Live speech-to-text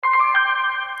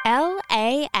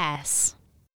LAS.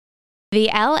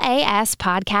 The LAS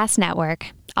Podcast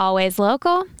Network. Always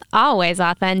local, always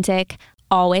authentic,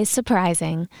 always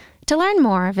surprising. To learn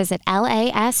more, visit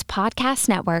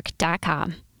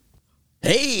laspodcastnetwork.com.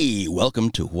 Hey,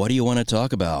 welcome to What Do You Want to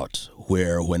Talk About?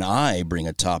 Where when I bring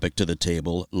a topic to the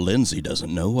table, Lindsay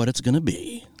doesn't know what it's going to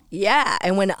be. Yeah,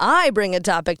 and when I bring a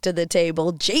topic to the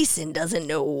table, Jason doesn't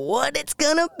know what it's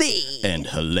gonna be. And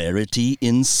hilarity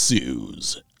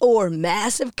ensues. Or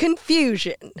massive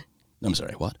confusion. I'm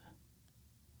sorry, what?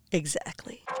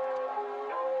 Exactly.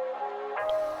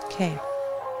 Okay.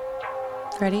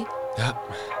 Ready? Yeah.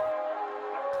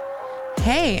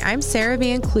 Hey, I'm Sarah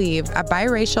Van Cleve, a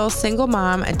biracial single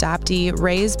mom adoptee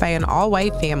raised by an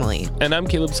all-white family. And I'm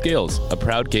Caleb Scales, a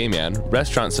proud gay man,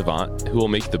 restaurant savant who will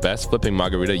make the best flipping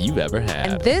margarita you've ever had.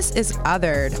 And this is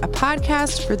Othered, a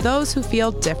podcast for those who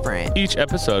feel different. Each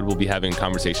episode, we'll be having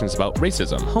conversations about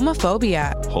racism,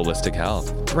 Homophobia, holistic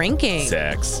health, drinking,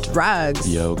 sex, drugs,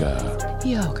 yoga,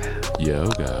 yoga,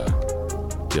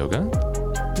 yogurt.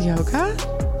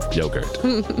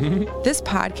 This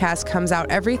podcast comes out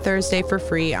every Thursday for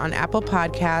free on Apple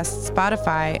Podcasts,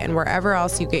 Spotify, and wherever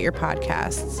else you get your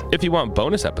podcasts. If you want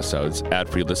bonus episodes,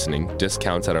 ad-free listening,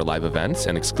 discounts at our live events,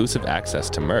 and exclusive access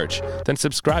to merch, then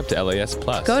subscribe to LAS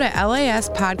Plus. Go to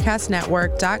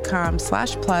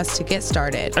laspodcastnetwork.com/plus to get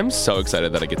started. I'm so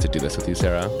excited that I get to do this with you,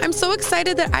 Sarah. I'm so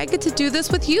excited that I get to do this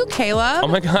with you, Caleb. Oh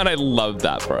my God, I love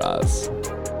that for us.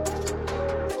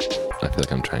 I feel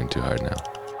like I'm trying too hard now.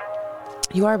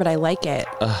 You are, but I like it.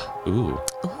 Ooh.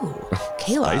 Ooh,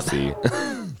 Caleb. Spicy.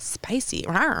 Spicy.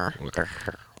 Rawr.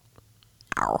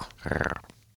 Ow.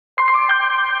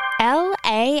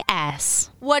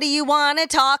 LAS. What do you want to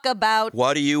talk about?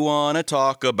 What do you want to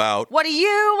talk about? What do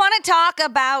you want to talk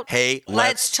about? Hey,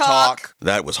 let's talk.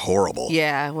 That was horrible.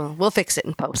 Yeah, well, we'll fix it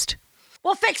in post.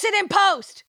 We'll fix it in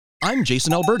post! I'm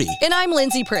Jason Alberti. And I'm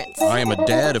Lindsay Prince. I am a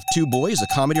dad of two boys, a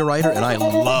comedy writer, and I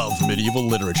love medieval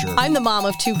literature. I'm the mom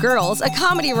of two girls, a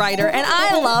comedy writer, and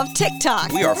I love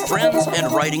TikTok. We are friends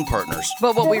and writing partners.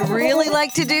 But what we really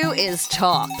like to do is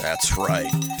talk. That's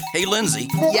right. Hey, Lindsay.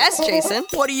 Yes, Jason?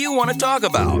 What do you want to talk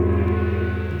about?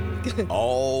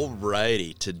 All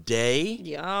righty.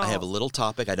 Today, I have a little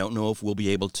topic. I don't know if we'll be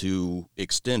able to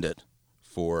extend it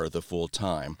for the full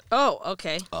time. Oh,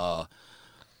 okay.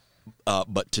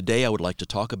 But today I would like to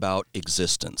talk about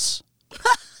existence.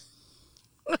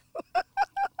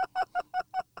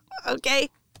 Okay.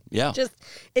 Yeah. Just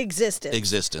existence.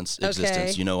 Existence.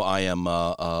 Okay. You know, I am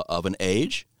of an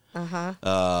age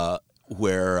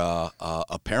where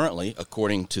apparently,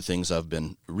 according to things I've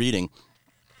been reading,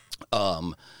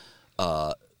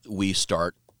 we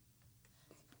start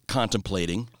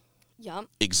contemplating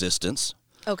existence.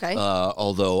 Okay.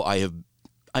 Although I've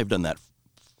done that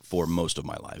for most of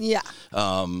my life. Yeah.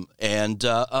 And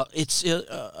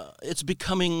it's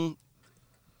becoming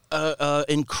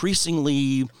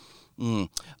increasingly.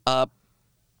 I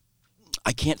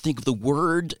can't think of the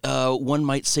word. One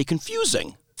might say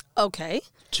confusing. Okay.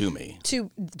 To me.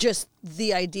 To just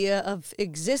the idea of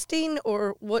existing,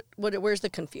 or what? Where's the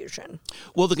confusion?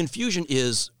 Well, the confusion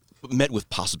is met with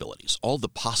possibilities. All the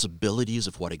possibilities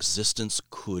of what existence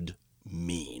could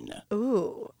mean.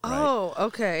 Ooh. Right? Oh,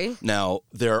 okay. Now,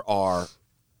 there are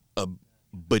a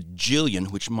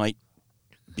bajillion, which might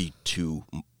be too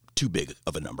big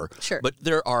of a number. Sure. But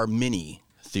there are many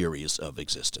theories of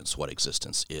existence, what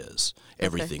existence is.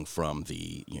 Everything from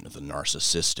the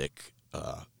narcissistic,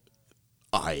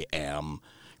 I am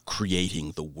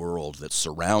creating the world that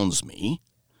surrounds me.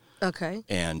 Okay.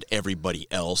 And everybody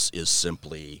else is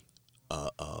simply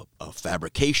a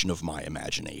fabrication of my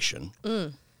imagination.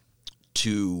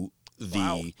 To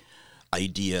the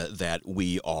idea that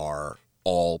we are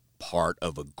all part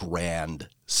of a grand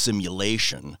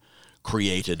simulation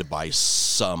created by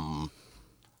some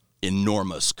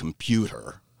enormous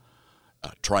computer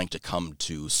trying to come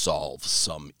to solve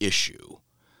some issue.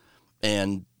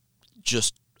 And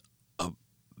just a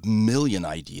million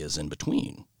ideas in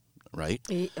between, right?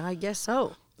 I guess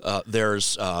so. There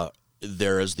is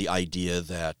the idea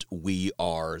that we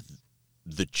are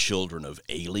the children of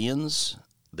aliens.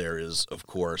 There is, of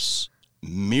course,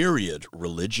 myriad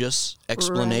religious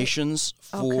explanations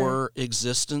for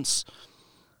existence.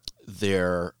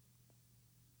 There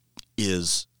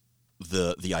is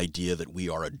the idea that we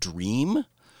are a dream.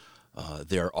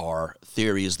 There are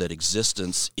theories that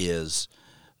existence is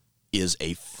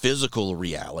a physical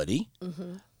reality,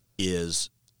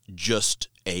 is just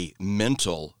a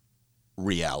mental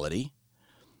reality,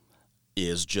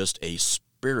 is just a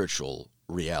spiritual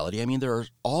reality. I mean, there are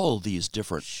all these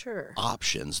different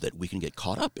options that we can get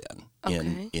caught up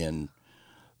in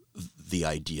the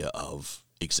idea of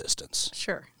existence.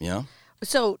 Sure. Yeah.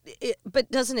 So,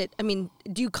 but doesn't it? I mean,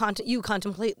 do you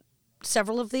contemplate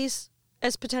several of these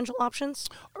as potential options,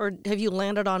 or have you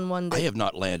landed on one? I have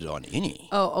not landed on any.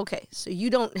 Oh, okay. So you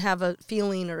don't have a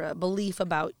feeling or a belief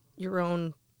about your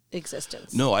own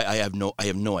existence. No, I have no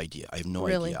idea. I have no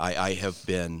Really? idea. I have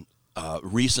been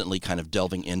recently kind of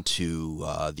delving into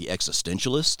the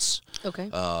existentialists. Okay.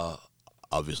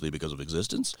 Obviously because of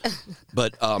existence.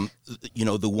 But,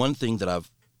 the one thing that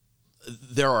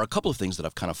there are a couple of things that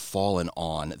I've kind of fallen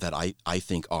on that I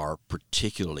think are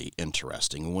particularly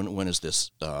interesting. One is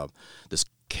this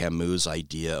Camus'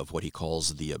 idea of what he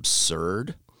calls the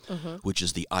absurd, which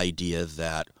is the idea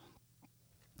that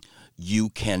you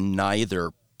can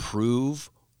neither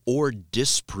prove or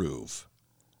disprove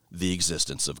the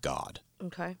existence of God.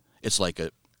 Okay. It's like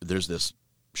there's this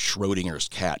Schrodinger's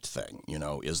cat thing,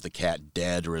 is the cat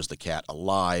dead or is the cat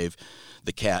alive?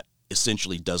 The cat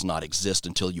essentially does not exist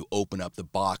until you open up the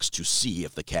box to see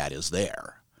if the cat is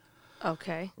there.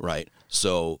 Okay. Right.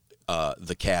 So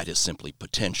the cat is simply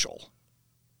potential.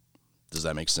 Does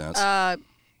that make sense?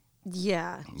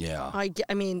 Yeah. Yeah.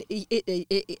 I mean,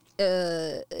 it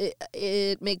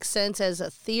makes sense as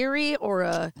a theory or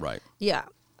a. Right. Yeah.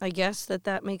 I guess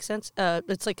that makes sense.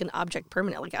 It's like an object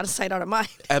permanent, like out of sight, out of mind.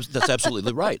 That's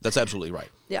absolutely right. That's absolutely right.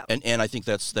 Yeah. And I think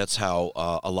that's how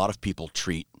a lot of people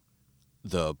treat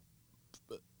the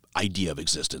idea of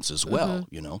existence as well.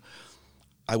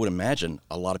 I would imagine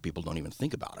a lot of people don't even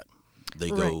think about it.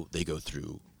 They go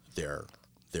through their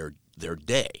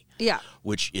day. Yeah.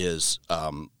 Which is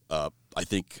I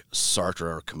think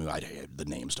Sartre or Camus. The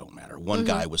names don't matter. One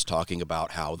guy was talking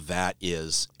about how that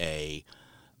is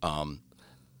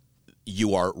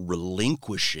you are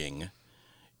relinquishing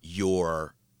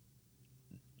your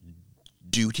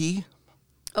duty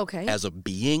as a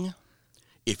being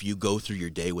if you go through your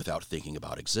day without thinking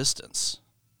about existence,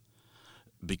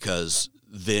 because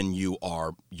then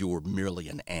you're merely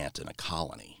an ant in a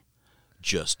colony,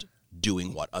 just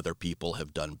doing what other people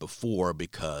have done before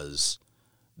because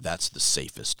that's the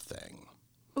safest thing.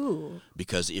 Ooh.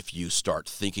 Because if you start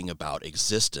thinking about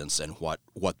existence and what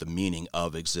the meaning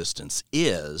of existence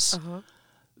is,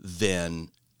 then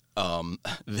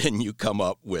you come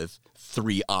up with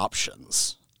three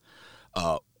options.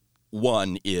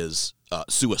 One is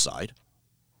suicide.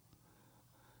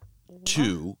 What?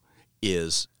 Two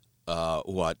is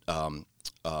what I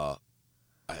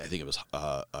think it was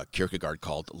Kierkegaard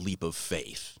called leap of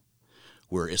faith,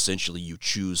 where essentially you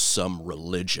choose some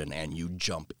religion and you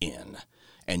jump in.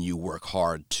 And you work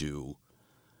hard to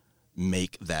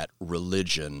make that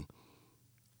religion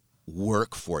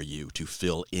work for you to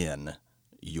fill in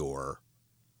your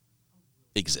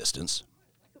existence.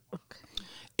 Okay.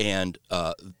 And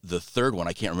the third one,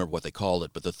 I can't remember what they called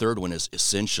it, but the third one is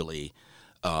essentially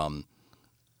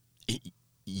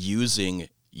using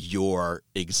your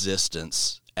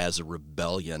existence as a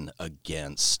rebellion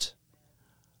against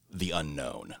the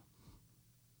unknown.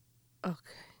 Okay.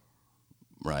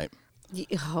 Right?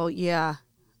 Oh yeah.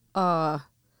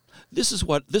 This is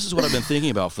what I've been thinking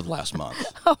about for the last month.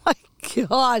 Oh my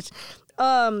gosh.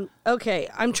 Okay,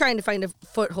 I'm trying to find a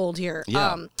foothold here.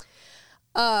 Yeah.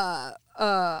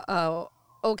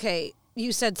 Okay,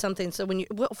 you said something. So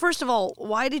first of all,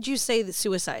 why did you say the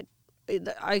suicide?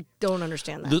 I don't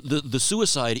understand that. The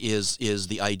suicide is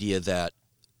the idea that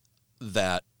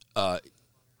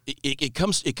it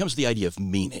comes to the idea of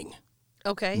meaning.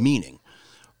 Okay. Meaning.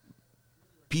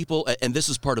 People, and this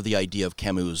is part of the idea of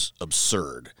Camus'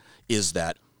 absurd, is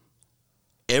that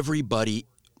everybody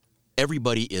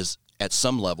is at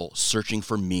some level searching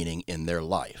for meaning in their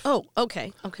life. Oh,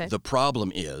 okay. The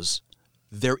problem is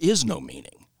there is no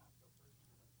meaning.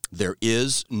 There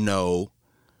is no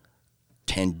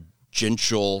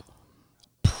tangential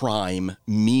prime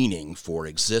meaning for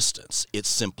existence. It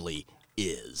simply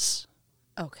is.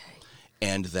 Okay.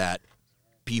 And that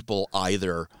people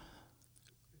either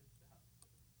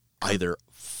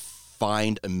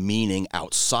find a meaning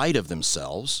outside of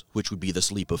themselves, which would be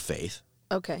this leap of faith.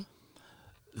 Okay.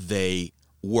 They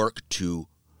work to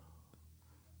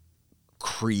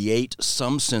create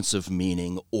some sense of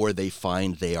meaning, or they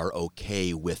find they are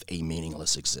okay with a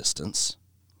meaningless existence.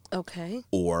 Okay.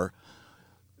 Or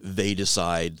they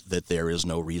decide that there is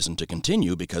no reason to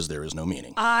continue because there is no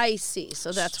meaning. I see.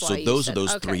 So that's why. So you those said, are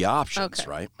those three options, okay.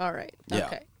 right? All right. Yeah.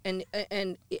 Okay.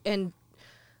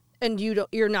 And you don't.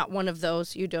 You're not one of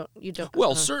those. You don't.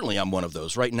 Well, certainly I'm one of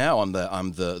those. Right now, I'm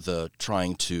the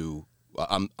trying to.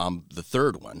 I'm the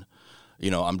third one.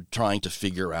 I'm trying to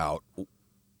figure out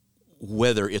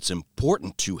whether it's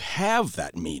important to have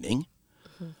that meaning,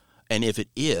 and if it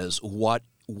is, what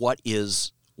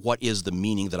is what is the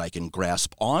meaning that I can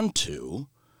grasp onto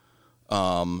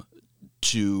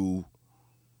to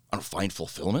find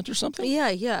fulfillment or something?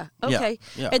 Yeah. Okay.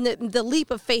 Yeah. And the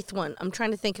leap of faith one, I'm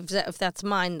trying to think if that's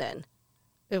mine then.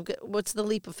 What's the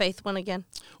leap of faith one again?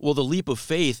 Well, the leap of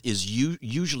faith is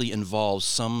usually involves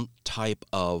some type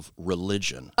of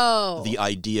religion. Oh. The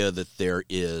idea that there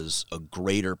is a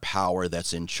greater power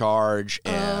that's in charge,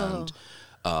 and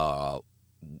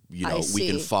we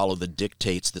can follow the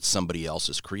dictates that somebody else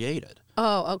has created.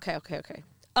 Oh, okay.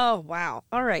 Oh, wow.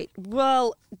 All right.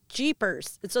 Well,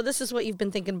 jeepers. So this is what you've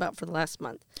been thinking about for the last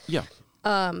month. Yeah.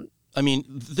 I mean,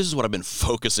 this is what I've been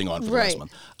focusing on for the last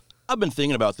month. I've been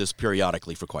thinking about this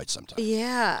periodically for quite some time.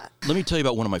 Yeah. Let me tell you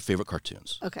about one of my favorite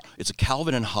cartoons. Okay. It's a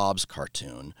Calvin and Hobbes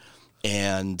cartoon,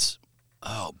 and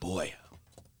oh boy,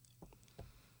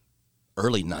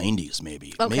 early 90s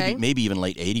maybe. Okay. Maybe even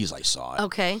late 80s I saw it.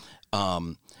 Okay.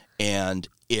 And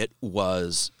it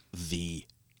was the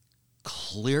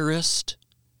clearest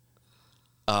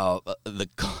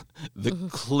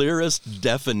clearest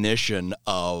definition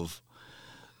of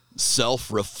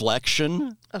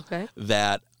self-reflection Okay.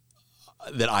 that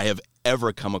I have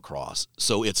ever come across.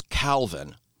 So it's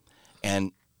Calvin,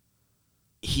 and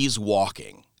he's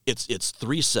walking. It's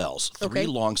 3 cells, 3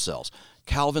 long cells.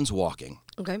 Calvin's walking,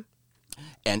 Okay.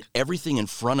 and everything in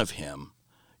front of him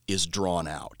is drawn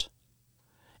out,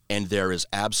 and there is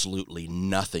absolutely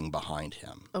nothing behind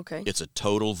him. Okay. It's a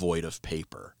total void of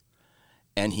paper.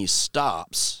 And he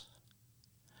stops,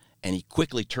 and he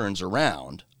quickly turns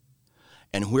around,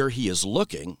 and where he is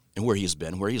looking, and where he's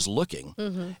been, where he's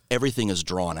looking, everything is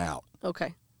drawn out.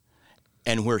 Okay.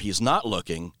 And where he's not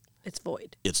looking, It's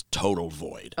void. it's total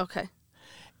void. Okay.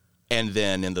 And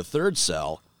then in the 3rd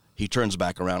cell, he turns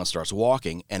back around and starts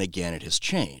walking, and again it has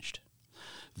changed.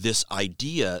 This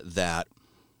idea that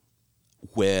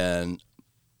when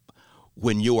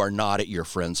you are not at your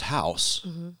friend's house,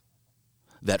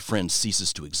 that friend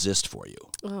ceases to exist for you.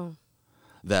 Oh.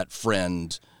 That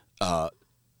friend,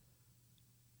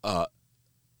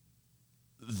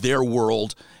 their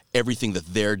world, everything that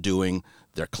they're doing,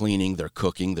 they're cleaning, they're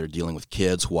cooking, they're dealing with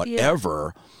kids,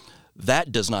 whatever,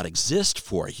 that does not exist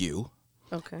for you.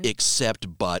 Okay.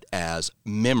 Except but as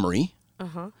memory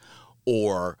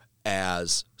or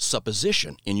as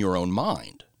supposition in your own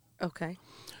mind. Okay.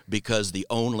 Because the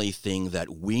only thing that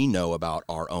we know about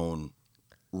our own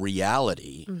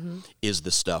reality is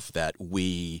the stuff that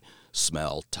we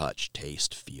smell, touch,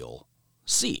 taste, feel,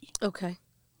 see. Okay.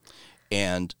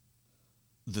 And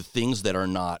the things that are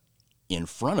not in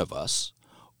front of us,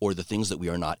 or the things that we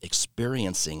are not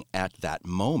experiencing at that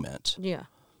moment, Yeah.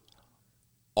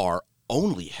 are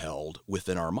only held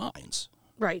within our minds.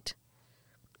 Right.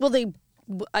 Well,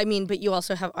 but you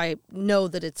also I know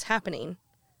that it's happening.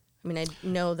 I mean, I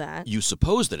know that. You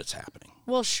suppose that it's happening.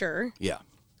 Well, sure. Yeah.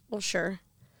 Well, sure.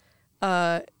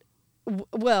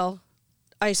 Well,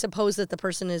 I suppose that the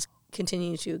person is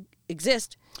continuing to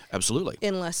exist Absolutely.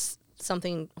 unless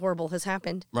something horrible has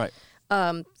happened. Right.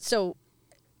 So,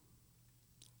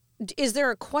 is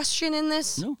there a question in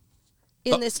this? No.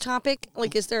 In this topic?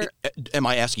 Like, is there... Am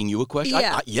I asking you a question?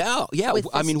 Yeah. Yeah. With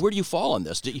I mean, this- where do you fall on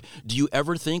this? Do you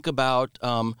ever think about,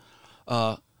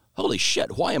 holy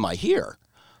shit, why am I here?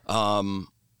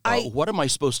 What am I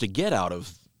supposed to get out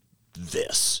of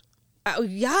this?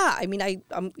 Yeah, I mean,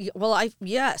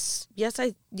 yes,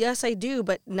 I do,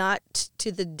 but not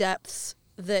to the depths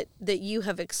that you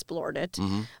have explored it.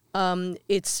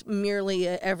 It's merely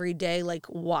a everyday, like,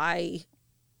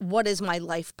 what is my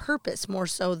life purpose, more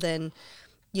so than,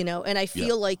 and I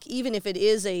feel like even if it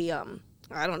is I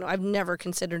don't know, I've never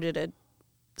considered it a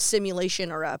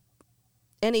simulation or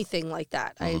anything like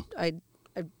that. I've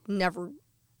never,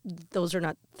 those are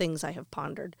not things I have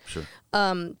pondered. Sure.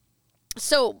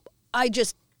 So I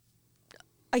guess,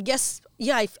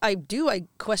 yeah, I do. I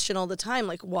question all the time,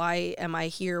 like, why am I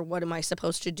here? What am I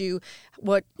supposed to do?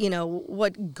 What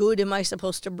good am I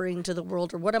supposed to bring to the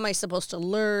world? Or what am I supposed to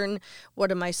learn?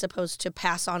 What am I supposed to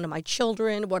pass on to my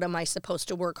children? What am I supposed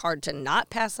to work hard to not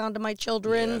pass on to my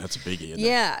children? Yeah, that's a biggie, isn't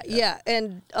it? Yeah.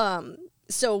 And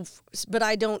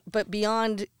but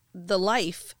beyond the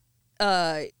life,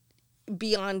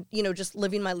 beyond just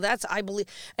living my I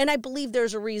believe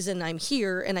there's a reason I'm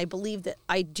here, and I believe that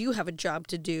I do have a job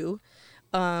to do.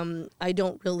 I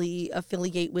don't really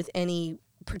affiliate with any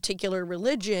particular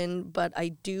religion, but I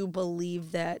do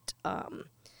believe that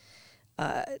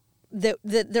that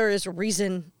there is a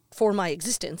reason for my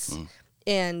existence,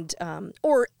 and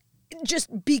or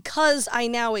just because I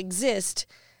now exist,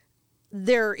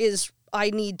 there's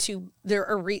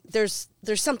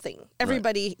something.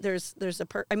 Everybody, there's a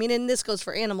I mean, and this goes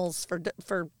for animals,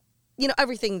 for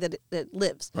everything that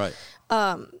lives, Right.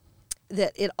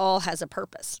 that it all has a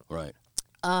purpose. Right.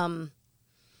 And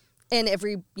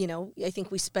I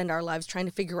think we spend our lives trying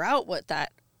to figure out what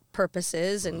that purpose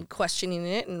is and questioning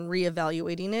it and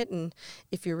reevaluating it. And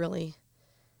if you really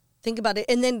think about it,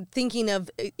 and then thinking of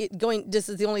it going, this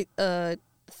is the only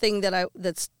thing that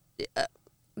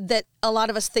a lot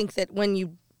of us think that when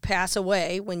you pass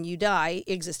away, when you die,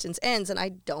 existence ends. And I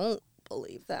don't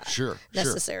believe that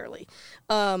necessarily.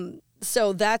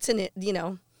 So that's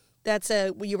that's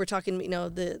you were talking,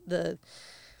 the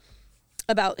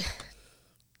about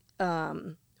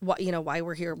why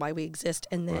we're here, why we exist,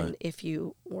 and then if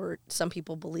you were, some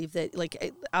people believe that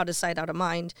like out of sight, out of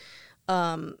mind,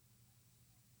 that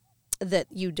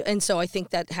you, and so I think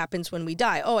that happens when we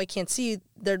die. Oh, I can't see,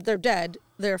 they're dead,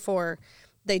 therefore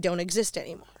they don't exist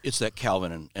anymore. It's that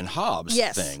Calvin and Hobbes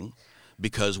thing,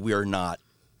 because we are not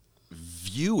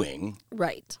viewing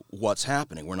what's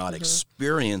happening. We're not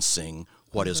experiencing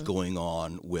what is going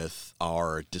on with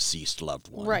our deceased loved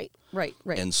one. Right.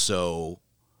 And so,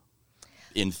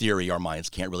 in theory, our minds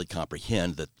can't really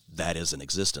comprehend that is an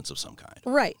existence of some kind.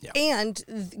 Right. Yeah. And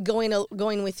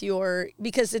going with your,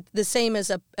 because it's the same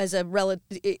as a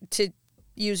relative, to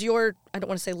use your, I don't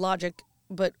want to say logic,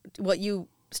 but what you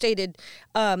stated,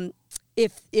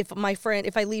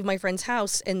 if I leave my friend's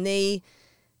house and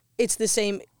it's the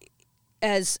same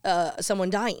as someone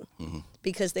dying,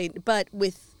 because but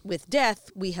with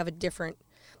death we have a different,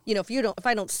 if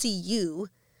I don't see you,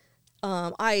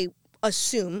 I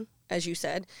assume, as you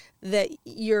said, that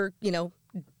you're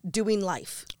doing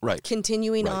life,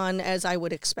 continuing on as I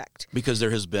would expect, because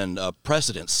there has been a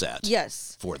precedent set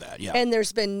for that, and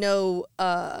there's been no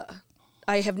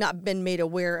I have not been made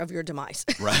aware of your demise.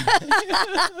 Right.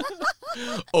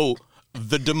 Oh,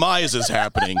 the demise is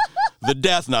happening. The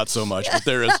death, not so much, but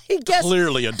there is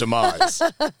clearly a demise.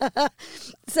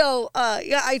 So,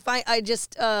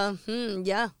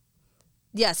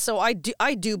 Yes, so I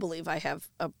do believe I have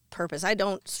a purpose. I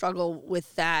don't struggle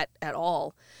with that at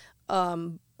all.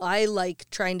 I like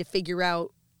trying to figure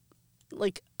out,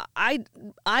 like, I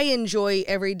enjoy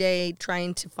every day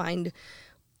trying to find,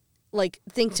 like,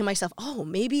 think to myself, oh,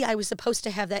 maybe I was supposed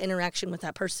to have that interaction with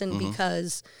that person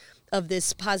because of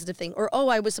this positive thing. Or, oh,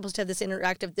 I was supposed to have this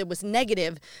interactive that was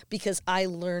negative because I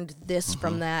learned this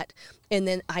from that. And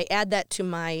then I add that to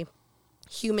my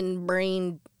human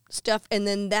brain stuff, and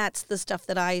then that's the stuff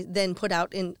that I then put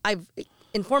out, and I've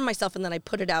informed myself, and then I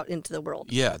put it out into the world.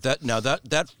 Yeah,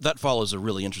 that follows a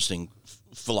really interesting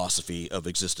philosophy of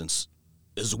existence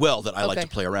as well that I like to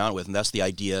play around with, and that's the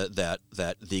idea that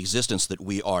the existence that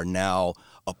we are now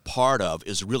a part of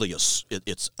is really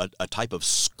it's a type of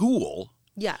school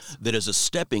that is a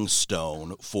stepping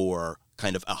stone for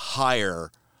kind of a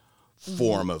higher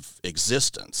form of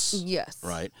existence. Yes.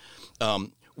 Right?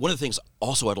 One of the things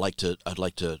also I'd like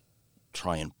to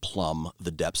try and plumb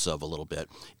the depths of a little bit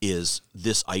is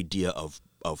this idea of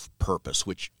purpose,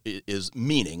 which is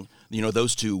meaning.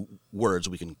 Those two words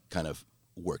we can kind of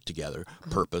work together: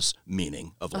 purpose,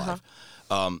 meaning of life.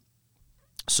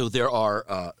 So there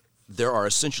are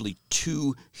essentially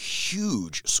two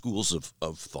huge schools of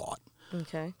thought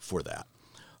for that.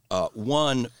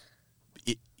 One,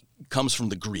 it comes from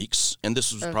the Greeks, and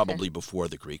this was probably before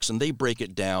the Greeks, and they break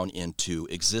it down into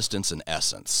existence and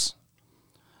essence.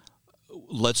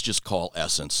 Let's just call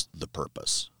essence the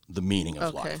purpose, the meaning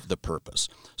of life, the purpose.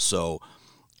 So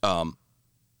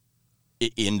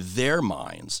in their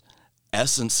minds,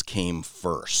 essence came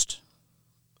first.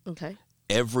 Okay.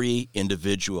 Every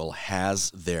individual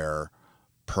has their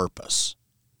purpose.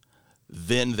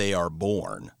 Then they are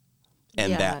born,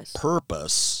 and that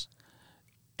purpose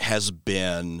has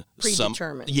been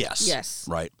predetermined. Yes.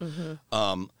 Right.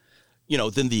 Mm-hmm.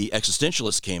 Then the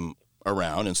existentialists came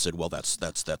around and said, well,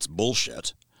 that's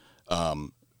bullshit.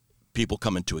 People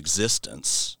come into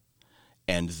existence,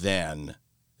 and then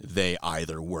they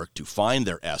either work to find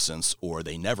their essence or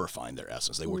they never find their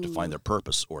essence. They work to find their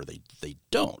purpose or they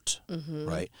don't,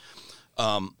 right?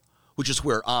 Which is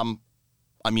where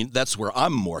that's where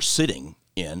I'm more sitting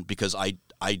in, because I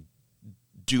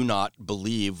do not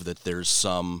believe that there's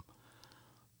some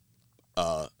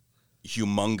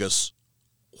humongous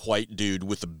white dude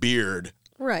with a beard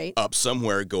up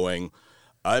somewhere going,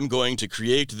 I'm going to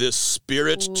create this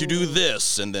spirit to do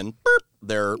this, and then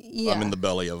I'm in the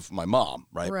belly of my mom,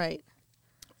 right? Right.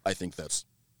 I think that's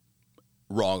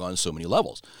wrong on so many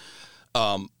levels.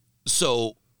 The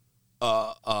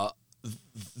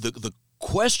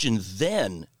question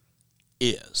then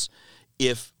is,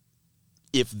 if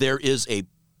there is a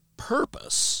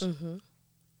purpose,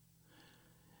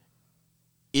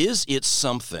 is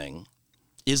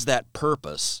that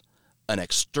purpose an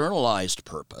externalized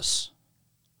purpose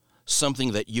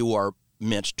something that you are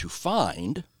meant to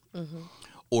find,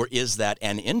 or is that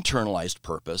an internalized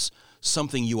purpose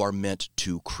something you are meant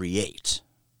to create?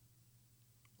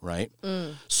 Right?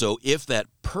 So if that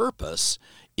purpose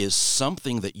is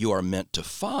something that you are meant to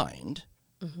find,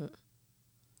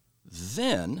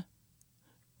 then,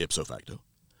 ipso facto,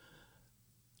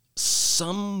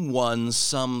 someone,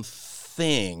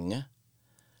 something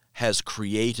has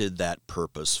created that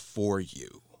purpose for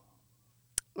you.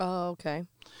 Oh, okay.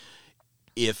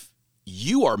 If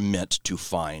you are meant to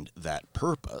find that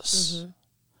purpose,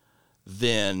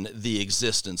 then the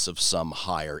existence of some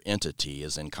higher entity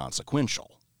is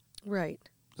inconsequential. Right.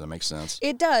 Does that make sense?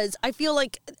 It does. I feel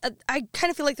like I kind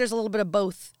of feel like there's a little bit of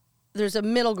both. There's a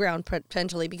middle ground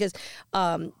potentially because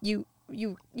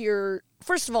you're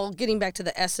first of all getting back to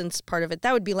the essence part of it.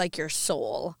 That would be like your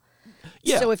soul.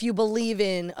 Yeah. So if you believe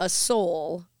in a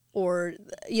soul, or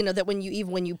that when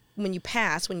you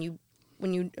pass, when you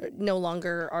no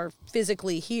longer are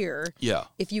physically here,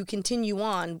 if you continue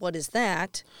on, what is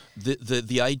that?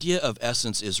 The idea of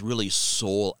essence is really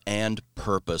soul and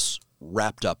purpose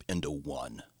wrapped up into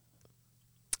one.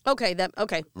 Okay.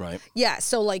 Right. Yeah.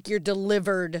 So like you're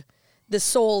delivered. The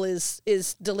soul is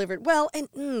delivered. Well,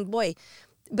 and boy,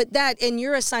 but that, and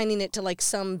you're assigning it to like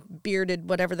some bearded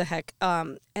whatever the heck.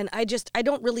 And I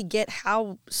don't really get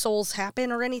how souls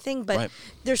happen or anything, but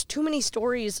there's too many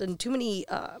stories and too many,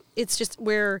 it's just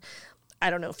where, I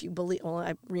don't know if you believe,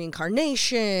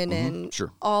 reincarnation and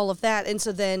all of that. And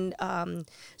so then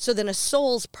a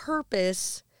soul's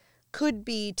purpose could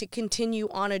be to continue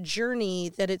on a journey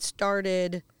that it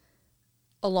started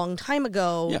a long time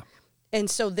ago. Yeah. And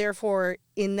so therefore,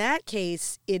 in that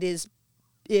case, it is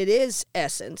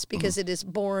essence because it is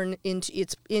born into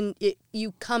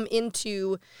you come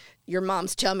into your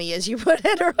mom's tummy, as you put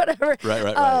it, or whatever.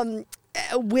 Right.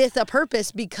 With a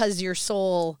purpose because your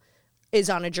soul is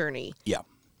on a journey. Yeah.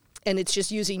 And it's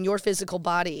just using your physical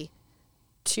body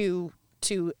to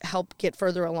help get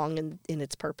further along in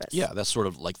its purpose. Yeah, that's sort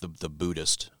of like the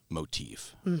Buddhist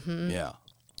motif. Yeah.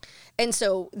 And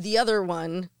so the other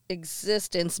one,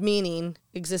 existence,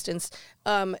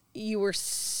 you were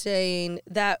saying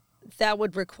that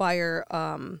would require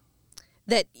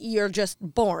that you're just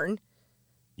born.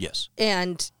 Yes.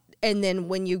 And then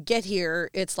when you get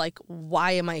here, it's like,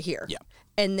 why am I here? Yeah.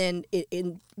 And then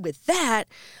with that,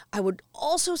 I would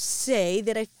also say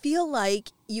that I feel like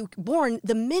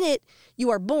the minute you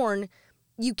are born,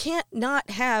 you can't not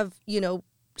have,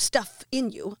 stuff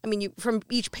in you. I mean, from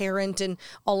each parent and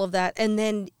all of that, and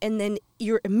then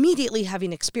you're immediately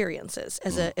having experiences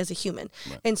as a human,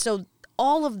 and so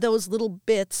all of those little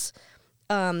bits,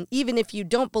 even if you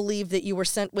don't believe that you were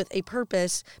sent with a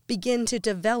purpose, begin to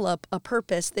develop a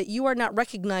purpose that you are not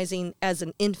recognizing as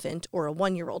an infant or a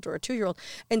 1-year-old or a 2-year-old,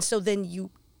 and so then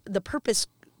the purpose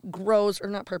grows, or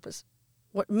not purpose,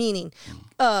 what meaning,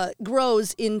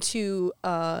 grows into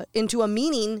a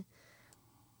meaning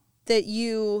that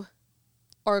you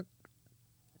are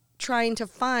trying to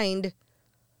find,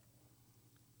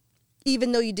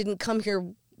 even though you didn't come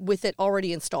here with it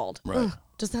already installed. Right.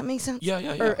 Does that make sense?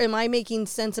 Yeah. Or am I making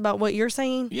sense about what you're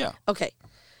saying? Yeah. Okay.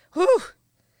 Whew.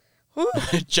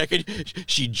 Check it.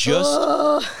 She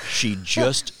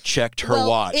just checked her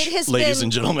watch, ladies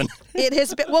and gentlemen. It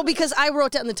has been, because I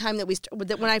wrote down the time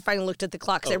that when I finally looked at the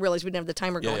clock, because I realized we didn't have the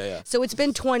timer going. Yeah. So it's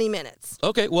been 20 minutes.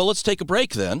 Okay, well, let's take a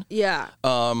break then. Yeah.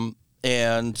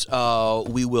 And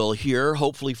we will hear,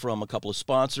 hopefully, from a couple of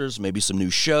sponsors, maybe some new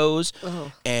shows.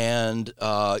 And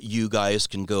you guys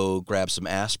can go grab some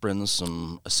aspirin,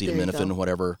 some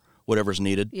acetaminophen, whatever's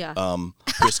needed. Yeah.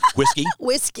 Whiskey.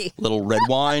 Whiskey. Little red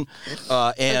wine.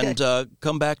 And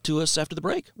come back to us after the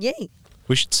break. Yay.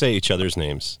 We should say each other's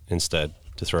names instead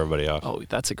to throw everybody off. Oh,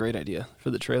 that's a great idea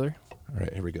for the trailer. All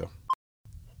right, here we go.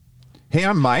 Hey,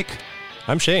 I'm Mike.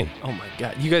 I'm Shane. Oh, my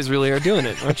God. You guys really are doing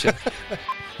it, aren't you?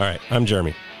 All right, I'm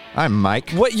Jeremy. I'm Mike.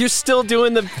 What, you're still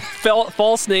doing the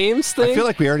false names thing? I feel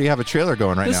like we already have a trailer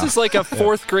going right now. This is like a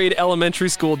 4th grade elementary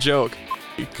school joke.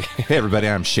 Hey, everybody,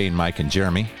 I'm Shane, Mike, and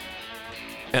Jeremy.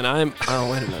 And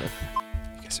oh, wait a minute.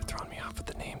 You guys are throwing me off with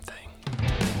the name thing.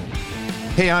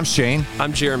 Hey, I'm Shane.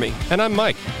 I'm Jeremy. And I'm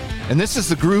Mike. And this is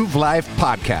the Groove Live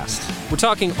Podcast. We're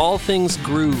talking all things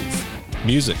groove.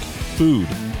 Music, food,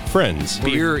 friends.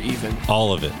 Beer even.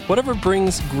 All of it. Whatever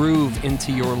brings groove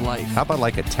into your life. How about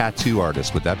like a tattoo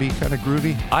artist? Would that be kind of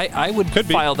groovy? I would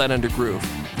file that under groove.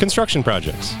 Construction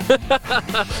projects.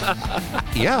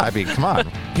 Yeah, I mean, come on.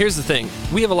 Here's the thing.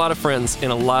 We have a lot of friends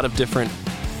in a lot of different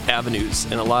avenues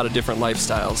and a lot of different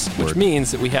lifestyles, which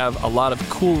means that we have a lot of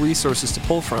cool resources to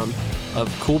pull from of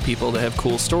cool people that have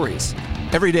cool stories.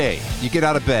 Every day, you get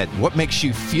out of bed. What makes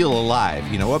you feel alive?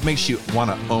 What makes you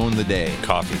want to own the day?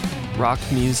 Coffee, Rock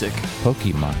music.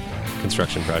 Pokemon.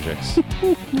 construction projects.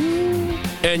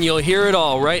 And you'll hear it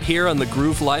all right here on the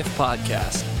Groove Life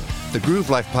Podcast. The Groove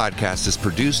Life Podcast is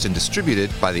produced and distributed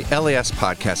by the LAS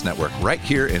Podcast Network right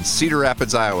here in Cedar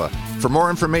Rapids, Iowa. For more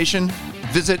information,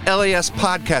 visit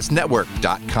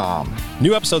laspodcastnetwork.com.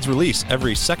 New episodes release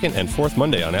every second and fourth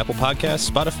Monday on Apple Podcasts,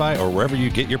 Spotify, or wherever you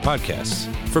get your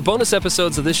podcasts. For bonus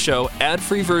episodes of this show,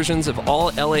 ad-free versions of all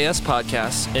LAS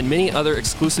podcasts, and many other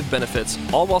exclusive benefits,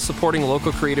 all while supporting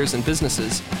local creators and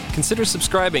businesses, consider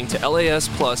subscribing to LAS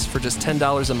Plus for just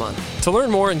 $10 a month. To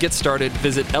learn more and get started,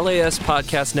 visit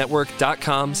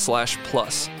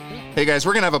laspodcastnetwork.com/plus. Hey guys,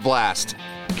 we're going to have a blast.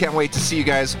 Can't wait to see you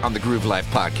guys on the Groove Life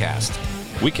Podcast.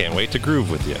 We can't wait to groove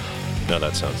with you. No,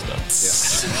 that sounds dumb.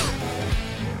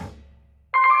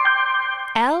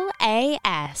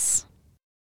 LAS.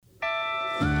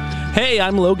 Hey,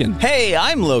 I'm Logan. Hey,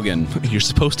 I'm Logan. You're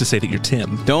supposed to say that you're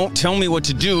Tim. Don't tell me what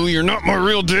to do. You're not my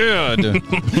real dad.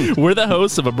 We're the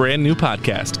hosts of a brand new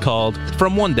podcast called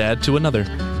From One Dad to Another.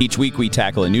 Each week we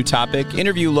tackle a new topic,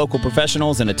 interview local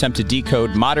professionals, and attempt to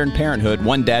decode modern parenthood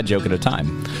one dad joke at a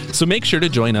time. So make sure to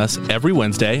join us every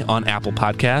Wednesday on Apple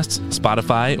Podcasts,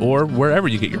 Spotify, or wherever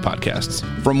you get your podcasts.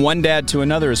 From One Dad to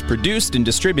Another is produced and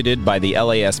distributed by the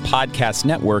LAS Podcast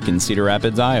Network in Cedar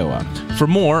Rapids, Iowa. For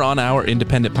more on our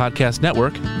independent podcast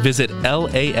network, visit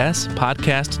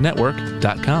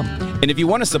laspodcastnetwork.com. And if you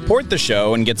want to support the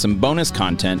show and get some bonus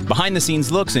content,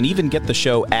 behind-the-scenes looks, and even get the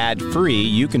show ad-free,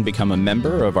 you can become a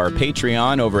member of our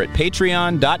Patreon over at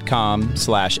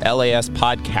patreon.com/LAS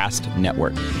Podcast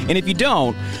Network. And if you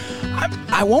don't,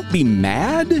 I won't be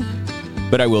mad,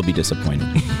 but I will be disappointed.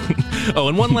 Oh,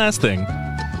 and one last thing.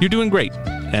 You're doing great,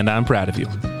 and I'm proud of you.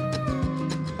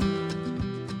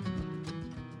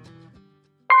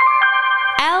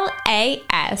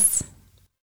 LAS.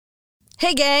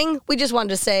 Hey, gang, we just wanted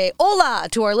to say hola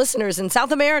to our listeners in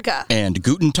South America. And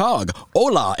guten tag,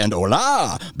 hola and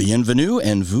hola, bienvenue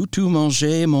and vous-tu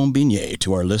manger mon beignet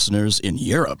to our listeners in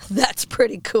Europe. That's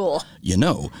pretty cool. You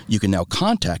know, you can now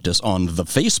contact us on the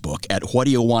Facebook at What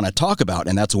Do You Wanna Talk About,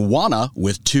 and that's wanna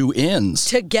with 2 N's.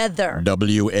 Together.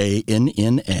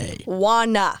 WANNA.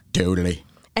 Wanna. Totally.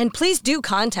 And please do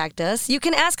contact us. You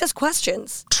can ask us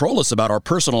questions. Troll us about our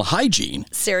personal hygiene.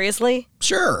 Seriously?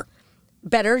 Sure.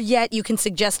 Better yet, you can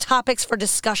suggest topics for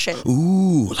discussion.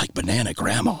 Ooh, like banana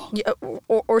grandma. Yeah,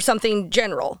 or something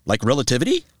general. Like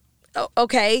relativity?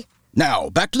 Okay. Now,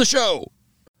 back to the show.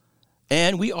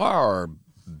 And we are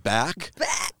back.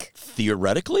 Back.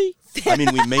 Theoretically? I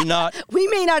mean, we may not... We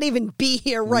may not even be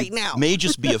here right now. May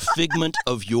just be a figment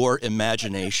of your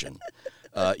imagination.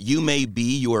 You may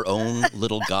be your own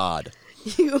little god.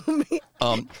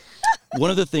 One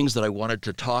of the things that I wanted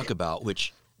to talk about,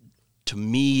 which to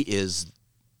me is,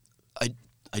 I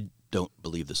don't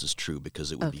believe this is true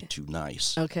because it would be too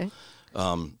nice. Okay.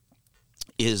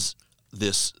 Is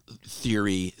this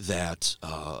theory that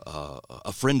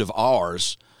a friend of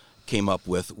ours came up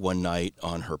with one night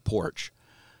on her porch,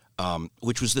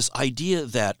 which was this idea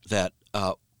that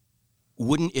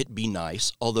wouldn't it be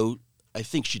nice, although I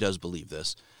think she does believe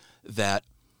this, that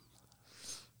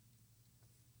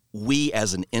we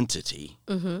as an entity,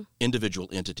 individual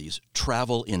entities,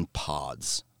 travel in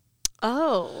pods.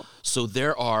 Oh. So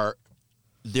there are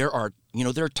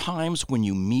times when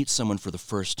you meet someone for the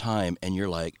first time and you're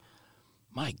like,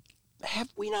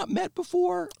 have we not met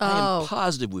before? I am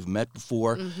positive we've met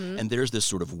before. And there's this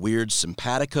sort of weird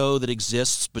simpatico that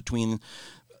exists between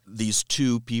these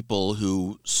two people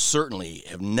who certainly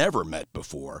have never met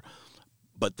before,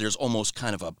 but there's almost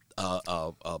kind of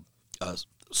a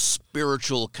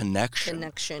spiritual connection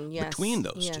between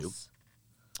those two.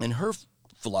 And her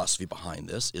philosophy behind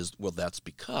this is, well, that's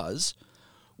because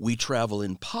we travel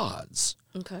in pods.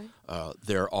 Okay.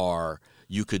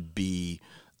 You could be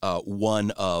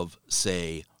one of,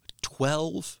 say,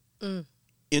 12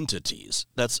 entities.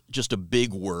 That's just a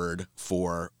big word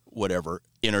for whatever,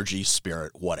 energy,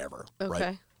 spirit, whatever,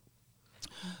 right?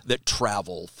 That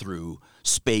travel through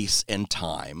space and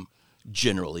time,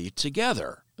 generally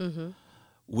together.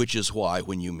 Which is why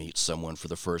when you meet someone for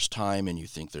the first time and you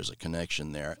think there's a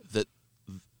connection there,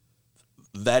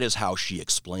 that is how she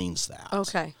explains that.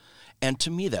 Okay. And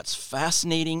to me, that's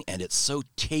fascinating, and it's so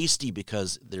tasty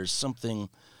because there's something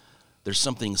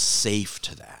safe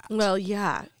to that. Well,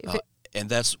 yeah. And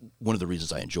that's one of the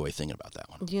reasons I enjoy thinking about that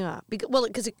one. Yeah.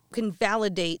 Because it can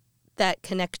validate that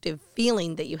connective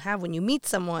feeling that you have when you meet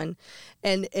someone,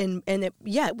 and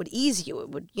it would ease you. It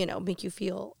would, make you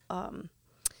feel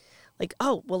like,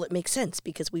 oh, well, it makes sense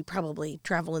because we probably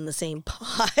travel in the same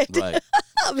pod. Right.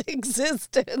 of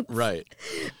existence. Right.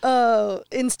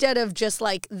 Instead of just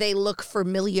like they look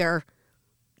familiar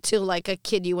to like a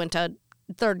kid you went to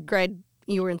third grade,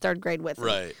 you were in third grade with.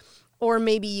 Right. Or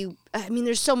maybe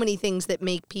there's so many things that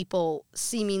make people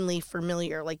seemingly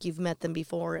familiar, like you've met them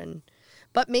before.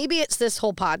 But maybe it's this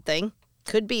whole pod thing.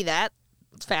 Could be that.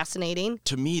 It's fascinating.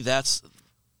 To me,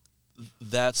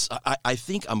 I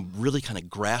think I'm really kind of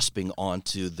grasping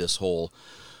onto this whole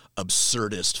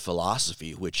absurdist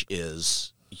philosophy, which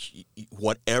is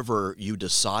whatever you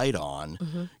decide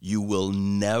on, you will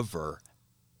never,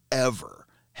 ever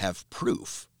have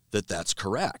proof that that's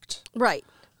correct. Right.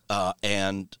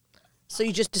 And so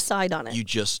you just decide on it.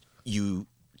 You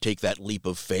take that leap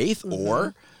of faith,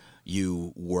 or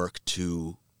you work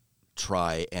to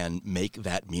try and make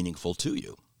that meaningful to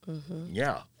you.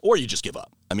 Yeah. Or you just give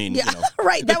up. I mean,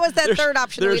 right. That was that third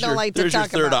option we don't like to talk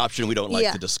about. There's your third option we don't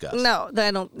like to discuss. No,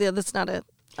 I don't. Yeah, that's not an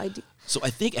idea. So I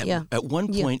think at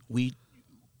one point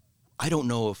I don't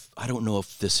know if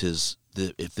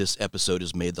this episode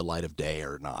has made the light of day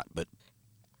or not, but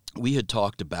we had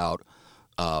talked about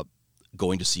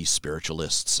going to see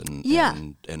spiritualists and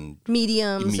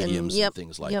mediums and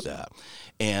things like that.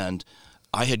 And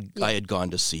I had gone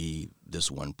to see this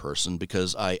one person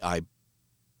because I'm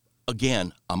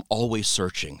always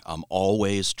searching. I'm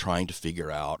always trying to figure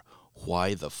out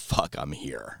why the fuck I'm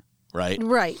here, right?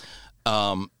 Right.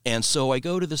 And so I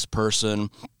go to this person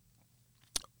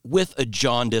with a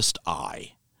jaundiced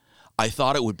eye. I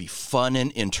thought it would be fun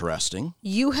and interesting.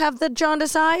 You have the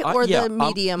jaundiced eye, or the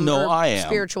medium? No, I am.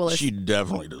 Spiritualist. She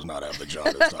definitely does not have the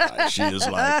jaundiced eye. She is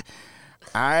like,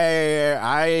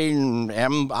 I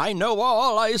know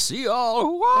all, I see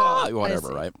all, whatever,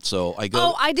 right? So I go.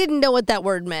 Oh, I didn't know what that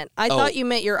word meant. I thought you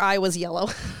meant your eye was yellow.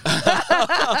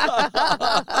 I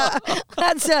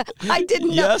didn't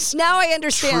know. Yes, now I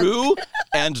understand. True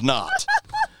and not.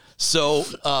 So,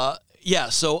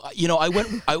 so I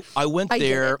went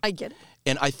there. I get it.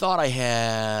 And I thought I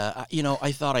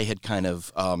had kind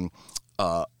of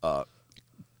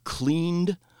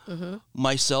cleaned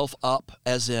myself up,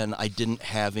 as in I didn't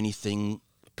have anything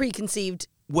preconceived.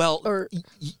 Well,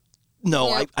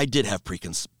 Yeah. I did have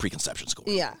preconceptions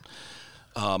going on.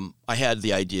 Yeah. I had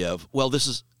the idea of, well, this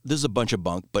is a bunch of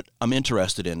bunk, but I'm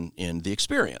interested in the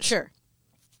experience. Sure.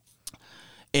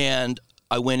 And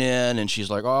I went in, and she's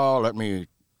like, "Oh, let me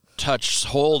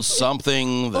hold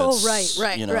something that's,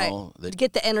 right. that,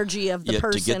 get the energy of the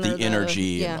person. To get the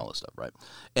energy and all this stuff, right?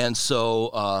 And so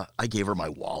I gave her my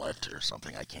wallet or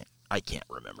something. I can't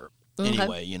remember. Okay.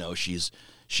 Anyway, she's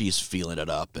feeling it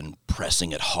up and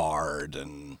pressing it hard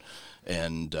and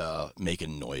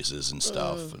making noises and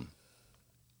stuff.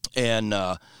 And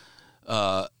the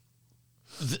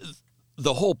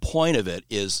whole point of it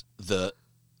is the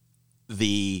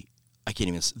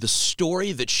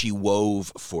story that she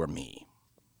wove for me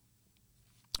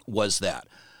was that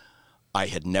I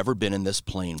had never been in this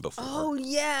plane before. Oh,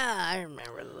 yeah, I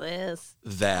remember this.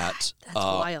 That's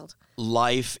wild.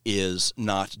 Life is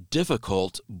not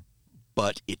difficult,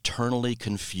 but eternally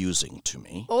confusing to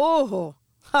me. Oh,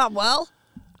 well.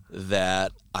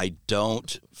 That I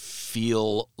don't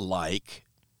feel like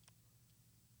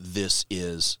this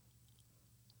is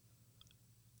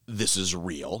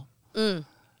real.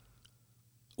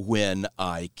 When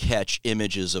I catch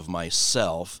images of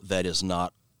myself, that is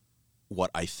not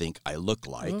what I think I look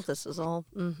like. This is all.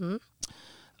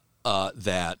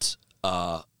 That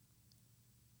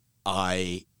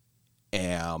I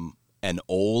am an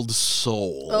old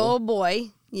soul. Oh, boy.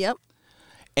 Yep.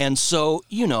 And so,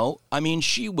 she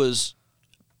was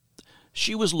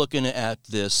looking at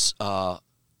this fat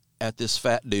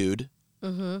dude,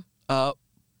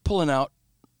 pulling out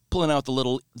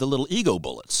the little ego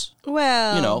bullets.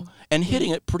 Well, and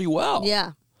hitting it pretty well.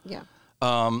 Yeah.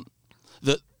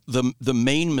 The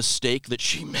main mistake that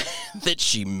she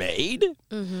made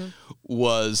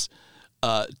was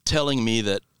telling me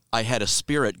that I had a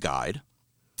spirit guide.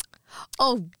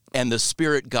 Oh. And the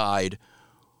spirit guide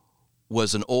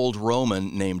was an old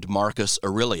Roman named Marcus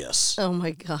Aurelius. Oh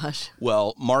my gosh.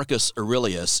 Well, Marcus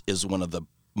Aurelius is one of the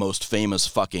most famous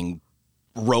fucking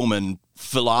Roman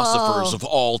philosophers of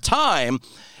all time.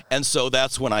 And so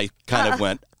that's when I kind of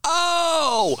went,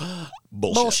 oh,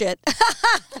 bullshit.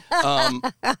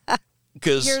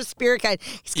 Because you're a spirit guide.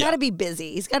 He's got to be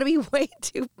busy. He's got to be way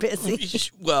too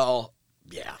busy. Well,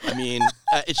 yeah. I mean,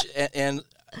 I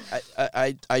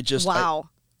just... Wow.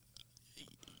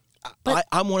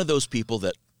 I'm one of those people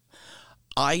that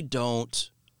I do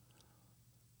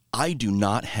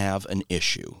not have an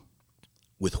issue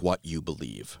with what you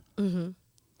believe.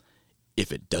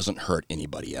 If it doesn't hurt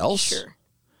anybody else. Sure.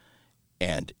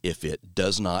 And if it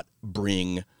does not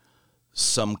bring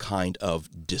some kind of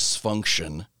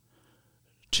dysfunction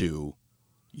to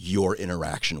your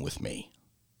interaction with me.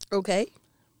 Okay.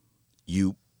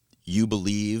 You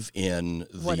believe in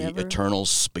the Whatever. eternal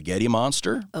spaghetti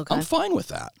monster? Okay. I'm fine with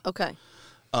that. Okay.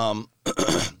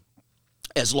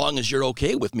 As long as you're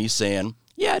okay with me saying,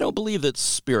 yeah, I don't believe that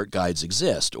spirit guides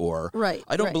exist, or Right,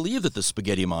 I don't right. believe that the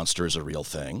spaghetti monster is a real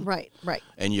thing. Right. Right.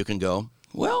 And you can go,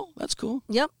 well, that's cool.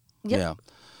 Yep. Yep. Yeah.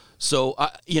 So,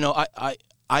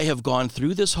 I have gone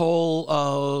through this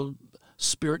whole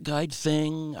spirit guide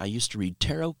thing. I used to read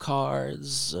tarot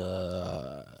cards,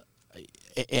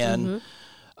 and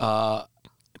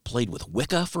played with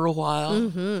Wicca for a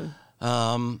while.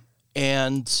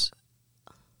 And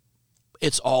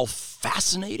it's all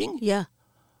fascinating, Yeah.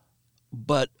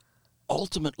 but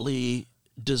ultimately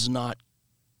does not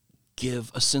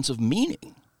give a sense of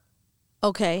meaning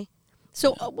Okay.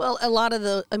 So, well, a lot of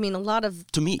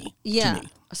to me. yeah. To me.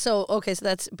 So, okay, so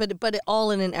that's, but it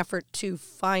all in an effort to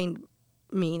find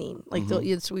meaning. Like,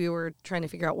 we were trying to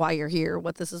figure out why you're here,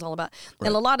 what this is all about.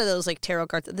 And a lot of those, like, tarot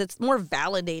cards, that's more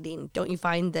validating, don't you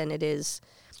find, than it is,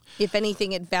 if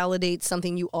anything, it validates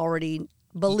something you already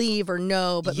believe or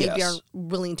know, but maybe Yes. aren't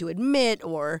willing to admit,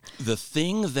 or... The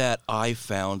thing that I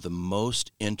found the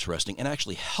most interesting and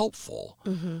actually helpful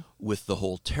with the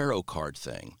whole tarot card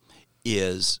thing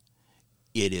is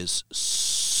it is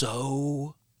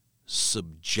so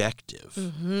subjective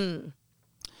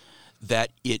that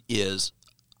it is,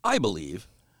 I believe,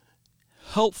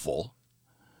 helpful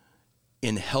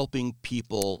in helping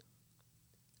people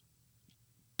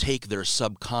take their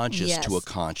subconscious to a Yes.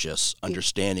 conscious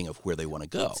understanding of where they want to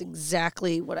go. That's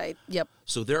exactly what yep.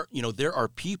 So there are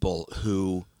people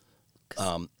who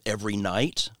every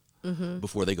night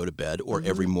before they go to bed or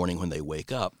every morning when they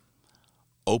wake up,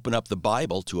 open up the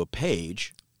Bible to a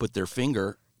page, put their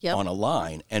finger Yep. on a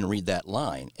line and read that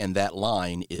line. And that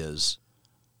line is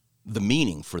the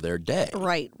meaning for their day.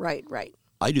 Right.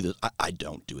 I do this. I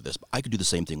don't do this, but I could do the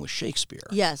same thing with Shakespeare.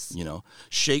 Yes.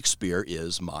 Shakespeare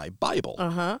is my Bible.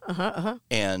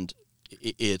 And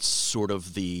it's sort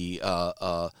of the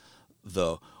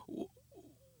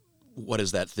what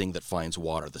is that thing that finds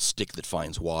water? The stick that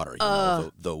finds water.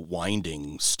 The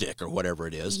winding stick or whatever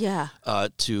it is. Yeah.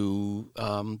 To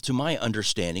my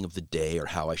understanding of the day or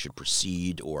how I should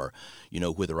proceed, or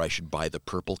whether I should buy the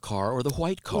purple car or the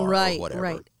white car or whatever.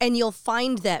 Right. And you'll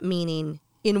find that meaning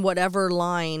in whatever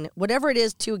line, whatever it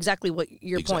is, to exactly what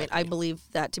your point. I believe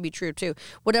that to be true too.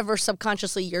 Whatever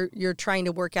subconsciously you're trying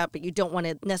to work out, but you don't want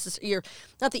to necessarily. You're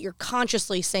not that you're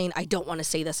consciously saying, "I don't want to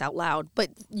say this out loud,"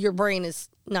 but your brain is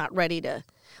not ready to.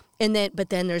 But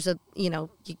then there's you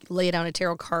lay down a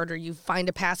tarot card, or you find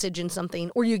a passage in something,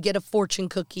 or you get a fortune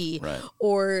cookie, Right.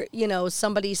 or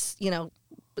somebody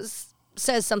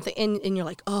says something, and you're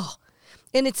like, oh.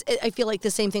 And I feel like the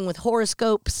same thing with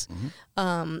horoscopes.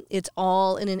 It's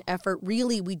all in an effort.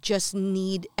 Really, we just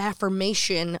need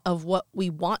affirmation of what we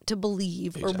want to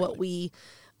believe or what we,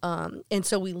 and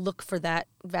so we look for that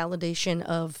validation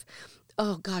of,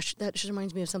 oh gosh, that just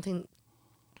reminds me of something.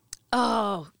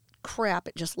 Oh crap!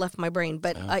 It just left my brain.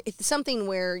 But it's something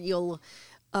where you'll,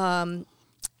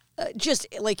 just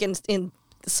like in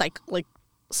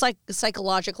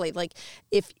psychologically, like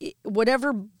if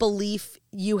whatever belief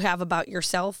you have about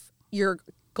yourself, you're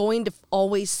going to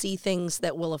always see things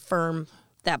that will affirm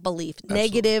that belief,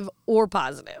 negative or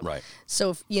positive. Right.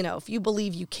 So if you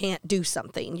believe you can't do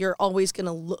something, you're always going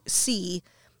to see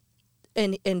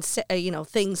and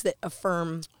things that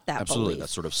affirm that Absolutely, belief. that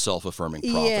sort of self-affirming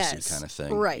prophecy Yes. kind of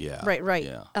thing. Right, Yeah. right.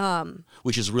 Yeah.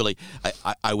 Which is really,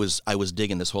 I was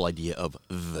digging this whole idea of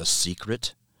The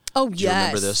Secret. Oh, Do you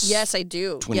remember this? Yes, I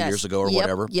do. 20 years ago or Yep,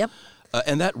 whatever? Yep.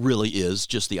 And that really is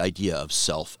just the idea of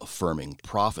self-affirming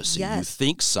prophecy. Yes. You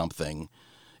think something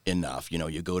enough,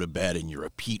 you go to bed and you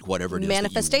repeat whatever it is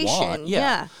Manifestation, that you want.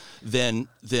 yeah.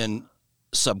 Then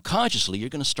subconsciously you're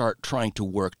going to start trying to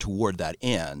work toward that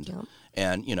end. Yep.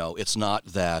 And, it's not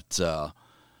that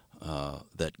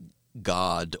that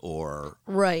God or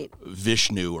Right.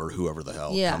 Vishnu or whoever the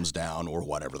hell Yeah. comes down or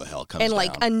whatever the hell comes And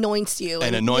down. anoints you.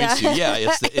 And anoints you, yeah.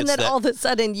 It's and then that all of a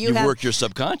sudden you've have worked your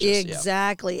subconscious. Yeah.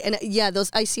 Exactly. And those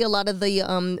I see a lot of the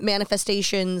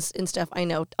manifestations and stuff, I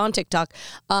know, on TikTok.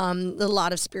 A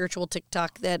lot of spiritual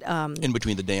TikTok that In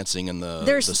between the dancing and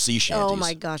the sea shanties. oh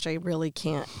my gosh, I really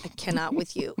can't. I cannot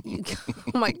with you.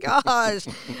 Oh my gosh.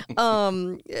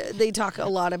 They talk a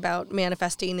lot about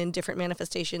manifesting and different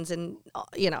manifestations, and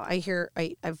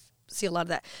I've see a lot of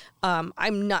that.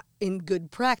 I'm not in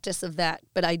good practice of that,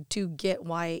 but I do get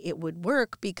why it would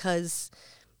work, because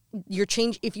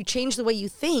if you change the way you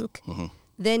think,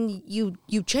 then you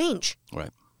change. Right.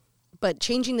 But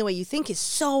changing the way you think is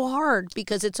so hard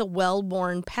because it's a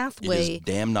well-worn pathway. It is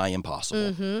damn nigh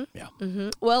impossible. Yeah.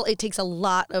 Well, it takes a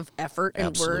lot of effort and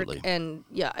Absolutely. work and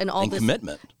all And this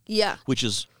commitment. Yeah. Which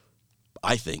is,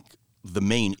 I think, the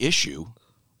main issue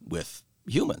with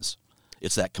humans.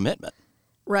 It's that commitment.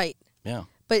 Right. Yeah.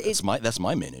 But that's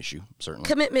my main issue, certainly.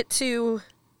 Commitment to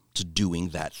doing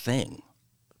that thing.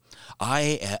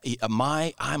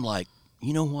 I'm like,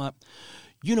 you know what?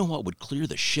 You know what would clear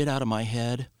the shit out of my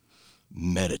head?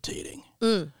 Meditating.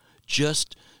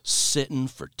 Just sitting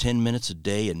for 10 minutes a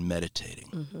day and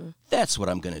meditating. That's what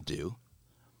I'm going to do.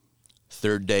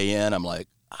 Third day in, I'm like,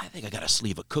 I think I got a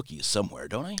sleeve of cookies somewhere,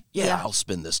 don't I? Yeah, I'll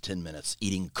spend this 10 minutes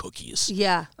eating cookies.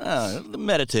 Yeah. The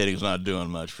meditating's not doing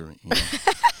much for me. You know?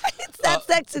 That's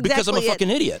exactly because I'm a fucking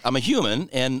it. idiot. I'm a human,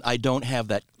 and I don't have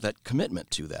that commitment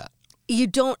to that. You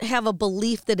don't have a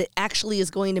belief that it actually is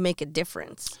going to make a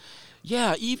difference.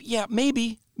 Yeah,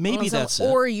 maybe that's it.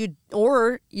 Or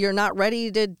you're not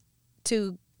ready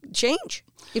to change.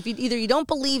 If you don't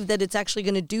believe that it's actually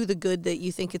going to do the good that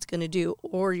you think it's going to do,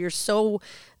 or you're so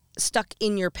stuck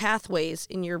in your pathways,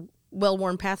 in your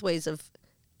well-worn pathways of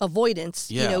avoidance.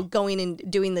 Yeah. Going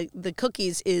and doing the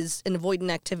cookies is an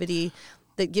avoidant activity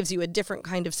that gives you a different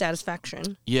kind of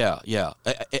satisfaction. Yeah.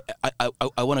 I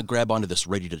want to grab onto this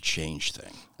ready to change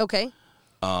thing. Okay.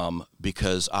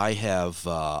 Because I have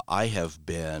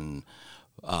been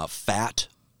fat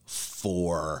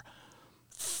for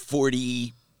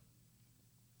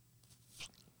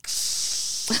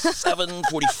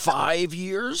 45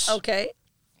 years. Okay.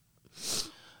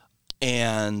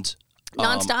 And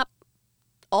nonstop,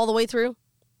 all the way through.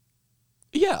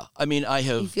 Yeah, I mean, I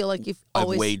have. You feel like you've I've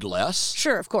always weighed less.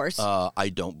 Sure, of course.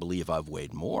 I don't believe I've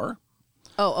weighed more.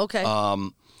 Oh, okay.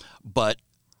 But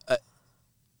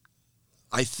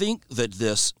I think that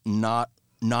this not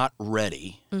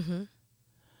ready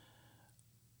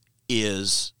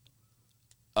is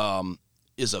a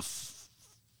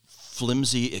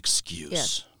flimsy excuse.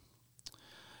 Yes.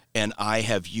 And I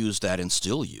have used that and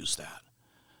still use that.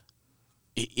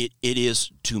 It is,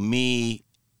 to me,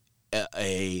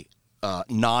 a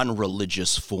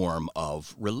non-religious form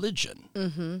of religion.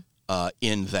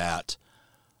 In that,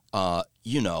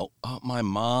 my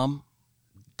mom,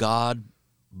 God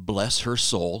bless her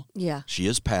soul. Yeah. She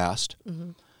has passed.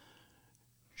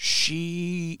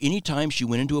 Anytime she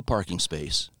went into a parking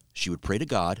space, she would pray to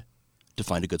God to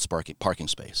find a good parking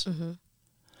space.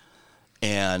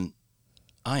 And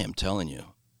I am telling you,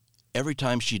 every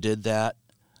time she did that,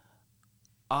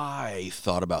 I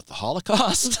thought about the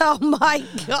Holocaust. Oh, my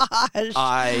gosh.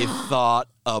 I thought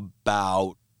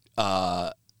about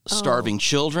starving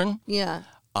children. Yeah.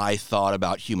 I thought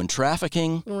about human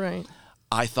trafficking. Right.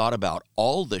 I thought about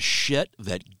all the shit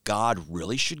that God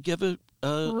really should give a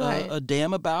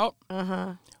damn about.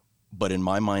 But in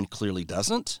my mind, clearly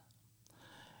doesn't.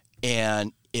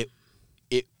 And it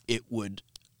would,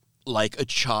 like a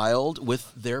child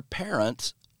with their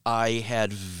parent, I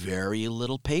had very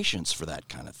little patience for that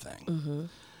kind of thing.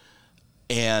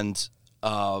 And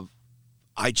I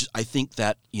think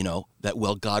that,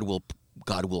 God will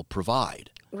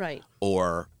provide. Right.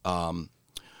 Or, I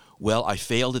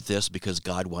failed at this because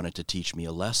God wanted to teach me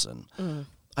a lesson.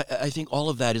 I think all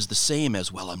of that is the same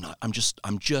as,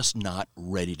 I'm just not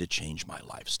ready to change my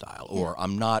lifestyle, or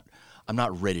I'm not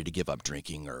ready to give up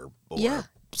drinking or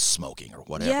smoking or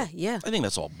whatever. Yeah. I think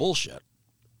that's all bullshit.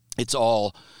 It's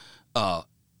all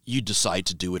you decide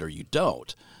to do it or you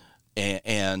don't.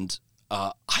 And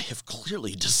I have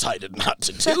clearly decided not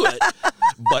to do it,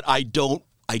 but I don't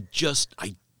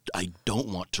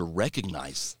want to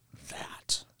recognize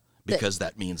that, because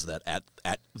that means that at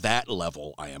that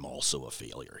level I am also a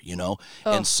failure,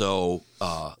 And so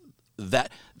that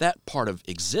part of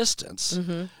existence,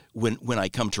 when I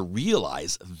come to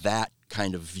realize that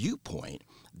kind of viewpoint,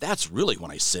 that's really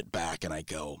when I sit back and I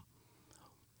go,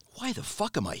 why the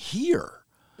fuck am I here?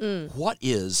 What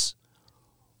is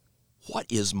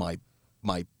my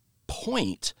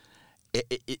point?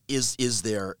 Is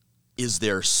there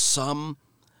some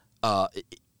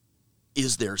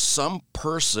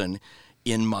person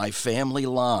in my family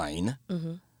line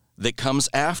that comes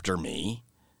after me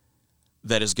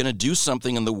that is going to do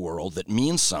something in the world that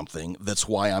means something? That's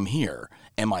why I'm here.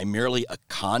 Am I merely a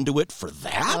conduit for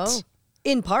that? Oh,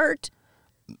 in part.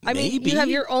 I mean, you have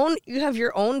your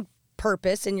own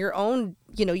purpose, and your own,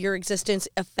 your existence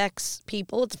affects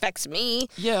people. It affects me.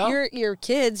 Yeah. Your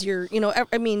kids,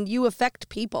 you affect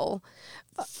people.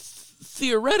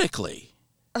 Theoretically.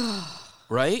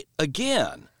 Right?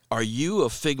 Again, are you a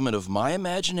figment of my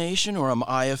imagination, or am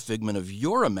I a figment of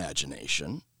your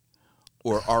imagination?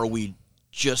 Or are we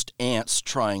just ants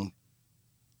trying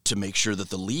to make sure that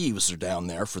the leaves are down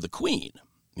there for the queen,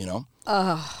 you know?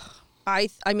 I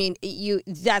mean, you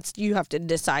have to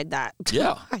decide that.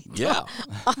 Yeah, yeah.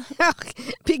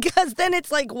 Because then it's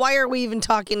like, why are we even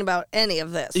talking about any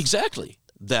of this? Exactly.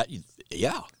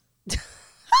 Yeah.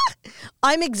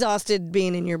 I'm exhausted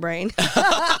being in your brain.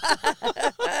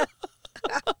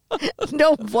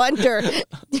 No wonder.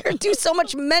 You do so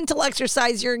much mental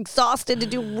exercise, you're exhausted to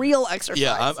do real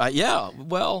exercise. Yeah,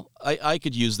 well, I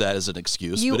could use that as an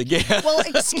excuse, but again. Well,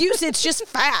 excuse, it's just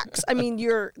facts. I mean,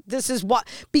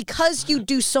 because you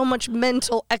do so much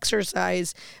mental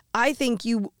exercise, I think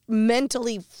you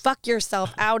mentally fuck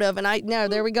yourself out of,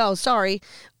 there we go, sorry.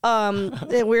 You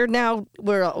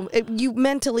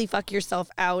mentally fuck yourself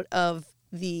out of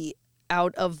these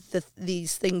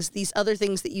things, these other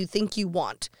things that you think you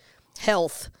want.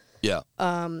 Health. Yeah.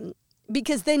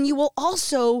 Because then you will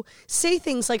also say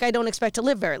things like, I don't expect to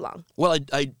live very long. Well,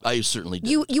 I certainly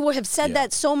do. You have said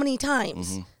that so many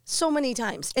times. Mm-hmm. So many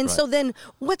times. And Right. so then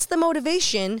what's the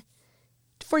motivation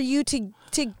for you to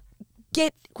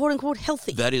get quote unquote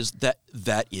healthy? That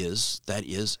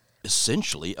is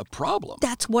essentially a problem.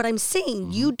 That's what I'm saying.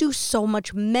 Mm-hmm. You do so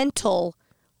much mental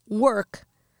work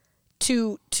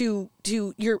to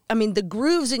the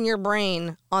grooves in your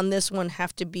brain on this one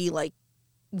have to be like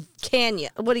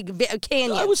canyon. I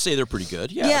would say they're pretty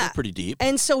good. Yeah, they're pretty deep.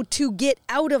 And so to get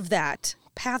out of that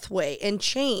pathway and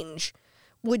change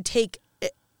would take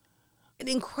an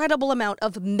incredible amount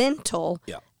of mental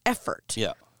effort.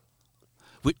 Yeah.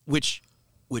 Which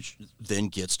then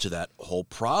gets to that whole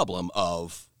problem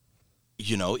of,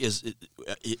 is it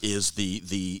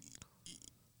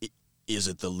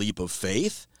the leap of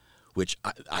faith? Which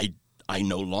I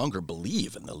no longer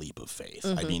believe in the leap of faith.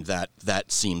 Mm-hmm. I mean,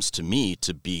 that seems to me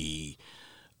to be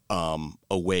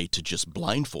a way to just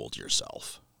blindfold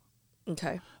yourself.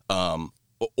 Okay.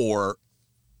 Or,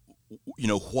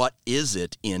 what is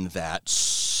it in that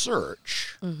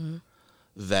search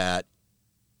that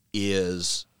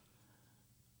is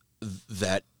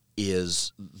the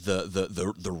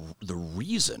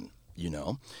reason,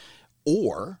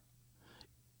 or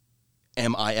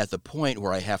am I at the point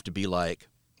where I have to be like,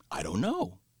 I don't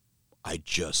know, I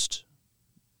just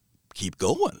keep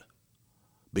going?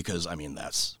 Because, I mean,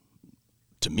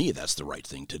 to me, that's the right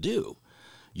thing to do.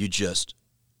 You just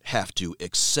have to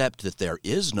accept that there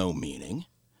is no meaning,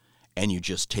 and you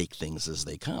just take things as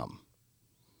they come.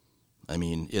 I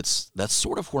mean, that's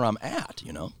sort of where I'm at,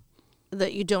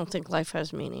 That you don't think life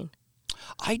has meaning.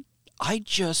 I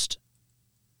just...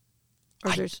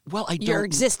 Your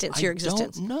existence. I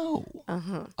don't know.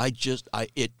 Uh-huh.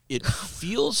 It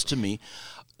feels to me.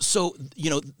 So,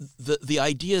 the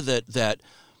idea that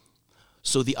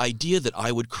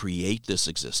I would create this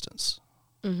existence.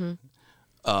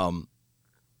 Mm-hmm.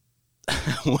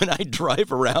 When I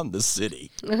drive around the city,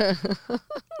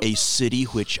 a city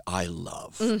which I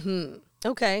love. Mm-hmm.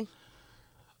 Okay.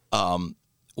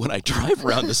 When I drive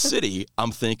around the city,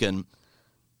 I'm thinking,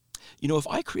 if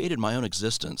I created my own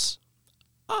existence,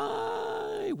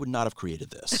 I would not have created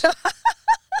this.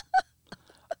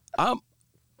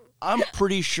 I'm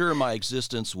pretty sure my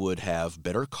existence would have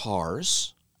better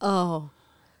cars. Oh.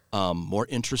 More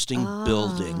interesting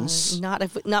buildings.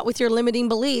 Not with your limiting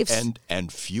beliefs.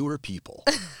 And fewer people.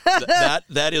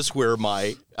 that is where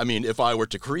if I were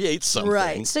to create something.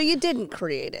 Right. So you didn't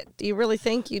create it. Do you really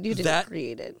think you didn't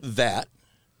create it? That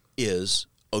is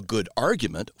a good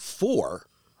argument for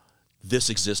this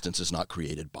existence is not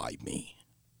created by me.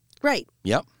 Right.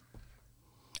 Yep.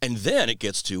 And then it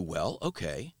gets to, well,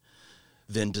 okay,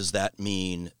 then does that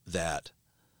mean that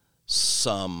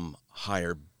some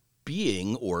higher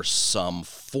being or some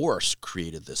force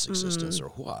created this existence or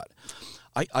what?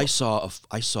 I saw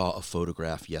a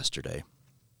photograph yesterday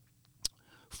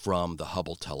from the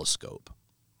Hubble telescope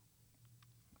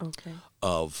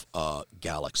of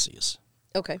galaxies.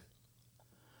 Okay.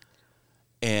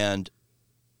 And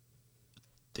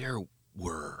there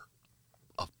were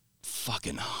a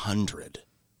fucking 100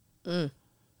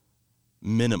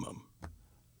 minimum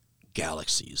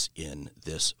galaxies in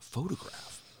this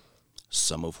photograph,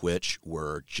 some of which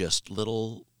were just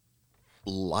little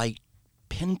light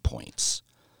pinpoints,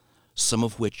 some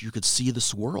of which you could see the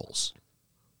swirls.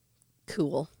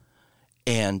 Cool.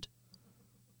 And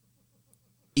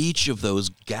each of those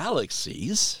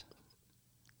galaxies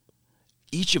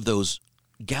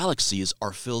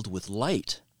are filled with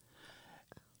light.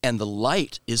 And the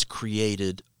light is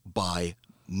created by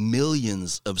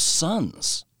millions of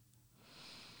suns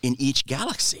in each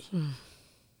galaxy.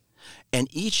 And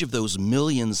each of those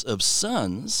millions of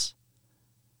suns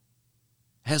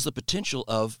has the potential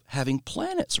of having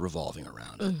planets revolving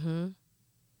around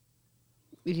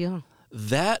it. Yeah.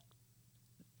 that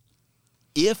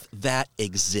if that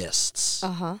exists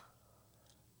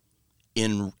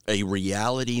in a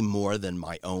reality more than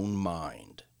my own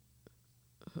mind,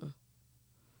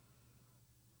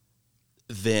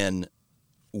 then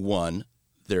one,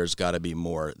 there's got to be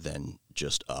more than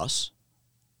just us.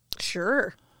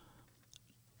 Sure.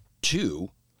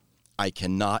 Two, I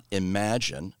cannot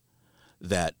imagine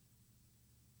that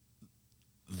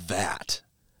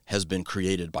has been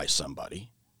created by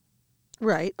somebody.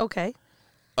 Right. Okay.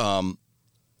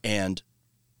 And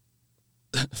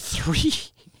three,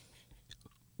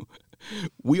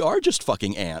 we are just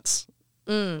fucking ants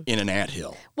in an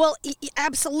anthill. Well,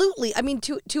 absolutely. I mean,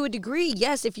 to a degree,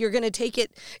 yes. If you're going to take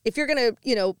it, if you're going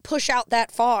to, push out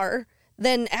that far,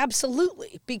 then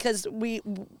absolutely, because we,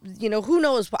 who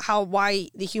knows why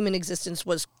the human existence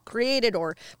was created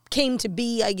or came to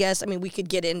be, I guess. I mean, we could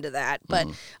get into that, but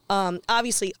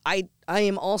obviously I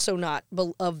am also not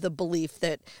of the belief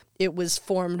that it was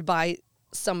formed by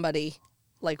somebody,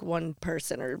 like one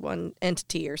person or one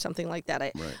entity or something like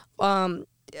that.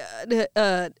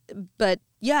 But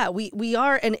yeah, we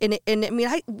are, and I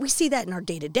mean, we see that in our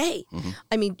day to day.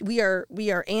 I mean, we are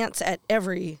ants at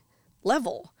every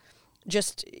level.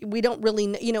 Just, we don't really,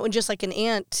 and just like an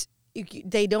ant,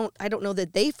 I don't know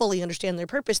that they fully understand their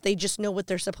purpose. They just know what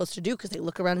they're supposed to do because they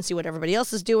look around and see what everybody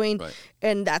else is doing. Right.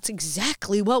 And that's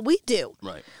exactly what we do.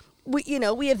 Right.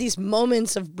 We have these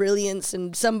moments of brilliance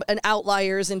and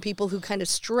outliers and people who kind of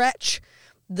stretch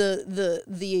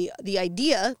the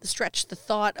idea, stretch the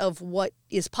thought of what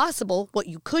is possible, what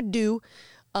you could do,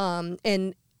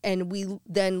 and we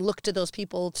then look to those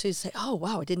people to say, "Oh,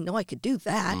 wow, I didn't know I could do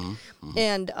that,"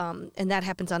 and that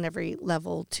happens on every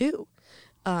level too,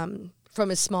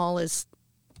 from as small as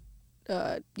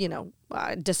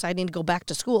deciding to go back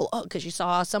to school. Oh, because you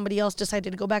saw somebody else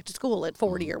decided to go back to school at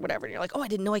 40 or whatever, and you're like, "Oh, I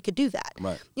didn't know I could do that."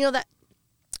 Right. That,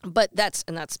 but that's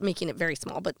weaking it very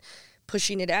small, but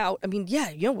pushing it out. I mean,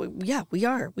 we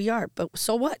are. But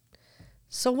so what?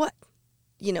 So what?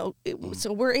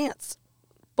 So we're ants.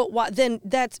 But what then?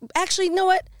 That's actually, you know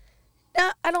what?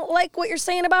 I don't like what you're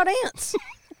saying about ants,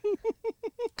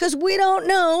 because we don't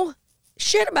know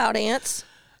shit about ants.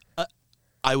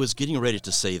 I was getting ready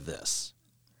to say this.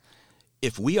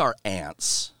 If we are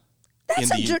ants,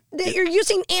 you're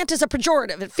using ant as a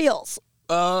pejorative. It feels.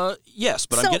 Yes,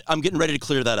 but I'm getting ready to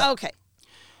clear that up. Okay.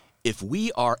 If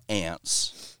we are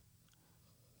ants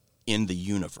in the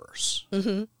universe,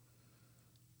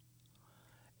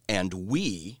 and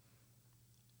we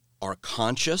are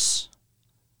conscious,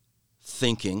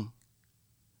 thinking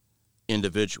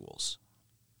individuals,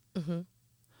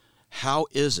 how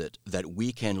is it that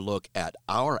we can look at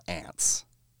our ants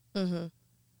and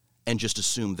just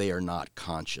assume they are not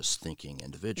conscious, thinking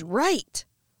individuals? Right.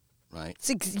 Right?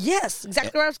 Yes,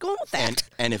 exactly where I was going with that.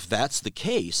 And if that's the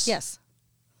case, yes,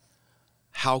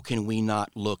 how can we not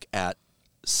look at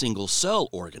single-cell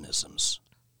organisms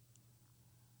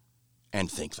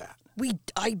and think that?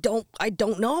 I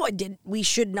don't know. We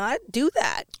should not do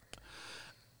that.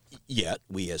 Yet,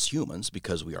 we as humans,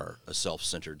 because we are a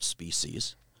self-centered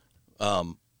species,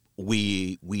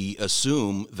 we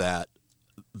assume that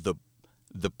the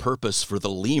purpose for the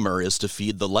lemur is to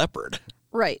feed the leopard.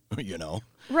 Right.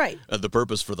 Right. The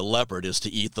purpose for the leopard is to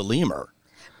eat the lemur.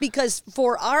 Because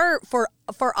for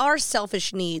our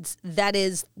selfish needs, that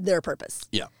is their purpose.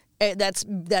 Yeah. That's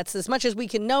as much as we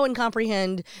can know and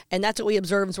comprehend, and that's what we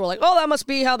observe. And so we're like, oh, that must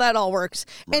be how that all works.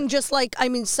 Right. And just like, I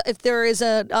mean, if there is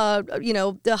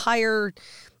the higher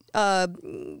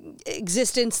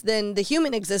existence than the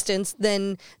human existence,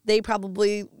 then they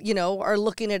probably, are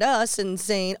looking at us and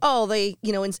saying, oh, they,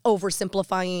 and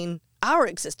oversimplifying our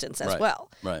existence as well.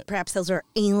 Right. Perhaps those are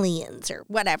aliens or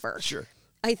whatever. Sure.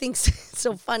 I think it's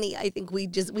so funny. I think we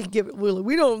give it,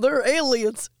 we don't, they're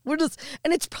aliens.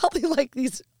 And it's probably like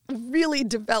these really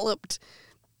developed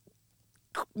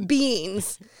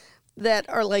beings that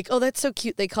are like, oh, that's so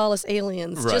cute. They call us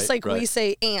aliens. Just like we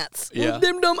say ants. Yeah.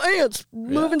 Them dumb ants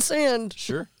moving sand.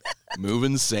 Sure.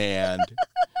 Moving sand.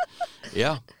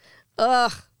 Yeah.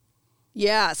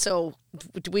 Yeah, so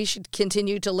we should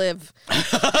continue to live.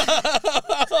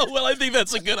 Well, I think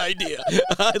that's a good idea.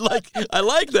 I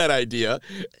like that idea.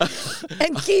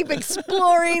 And keep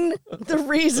exploring the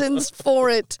reasons for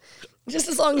it. Just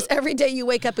as long as every day you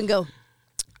wake up and go,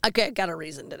 okay, I got a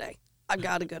reason today. I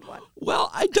got a good one. Well,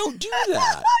 I don't do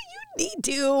that. You need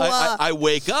to. I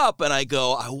wake up and I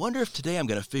go, I wonder if today I'm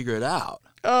going to figure it out.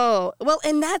 Oh, well,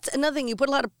 and that's another thing.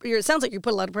 It sounds like you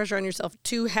put a lot of pressure on yourself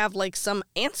to have like some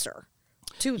answer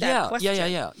to that question.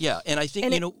 Yeah. And I think,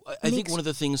 I think one of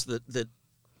the things that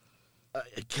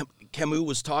Camus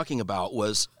was talking about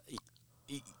was,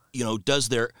 does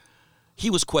there He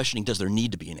was questioning, does there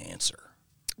need to be an answer?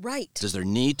 Right. Does there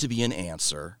need to be an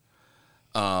answer?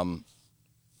 Or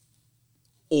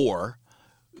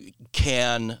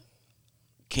can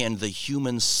the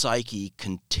human psyche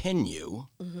continue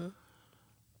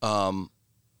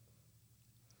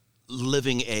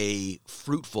living a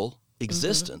fruitful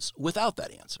existence without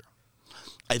that answer?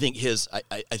 I think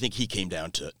I think he came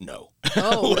down to no.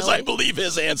 Oh, was really? I believe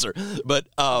his answer, but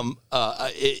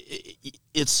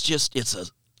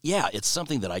it's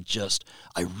something that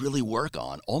I really work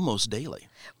on almost daily.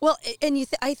 Well, and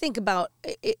I think about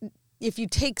it, if you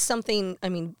take something. I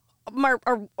mean,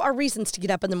 our reasons to get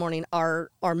up in the morning are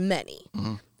many.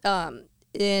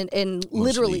 And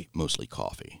literally mostly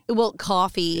coffee. Well,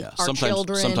 coffee, our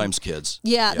children, sometimes kids.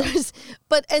 Yeah.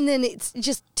 And then it's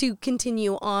just to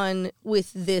continue on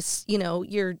with this.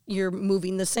 You're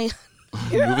moving the sand.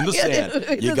 Moving the sand.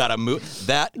 You got to move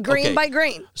that grain by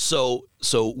grain. So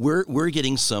we're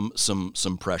getting some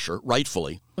pressure,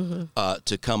 rightfully,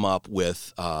 to come up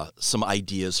with some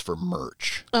ideas for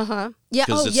merch. Yeah.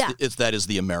 Because that is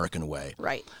the American way.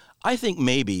 Right. I think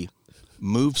maybe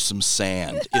move some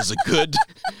sand is a good.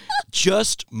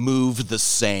 Just move the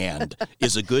sand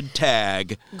is a good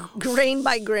tag. Grain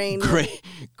by grain.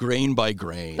 Grain by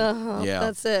grain. Yeah,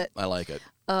 that's it. I like it.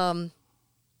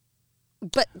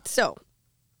 But so,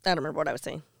 I don't remember what I was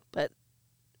saying. But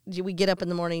we get up in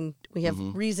the morning. We have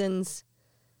reasons.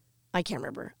 I can't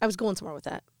remember. I was going somewhere with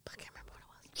that. But I can't remember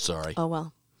what it was. Sorry. Oh,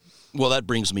 well. Well, that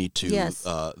brings me to Yes.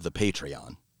 the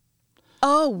Patreon.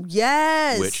 Oh,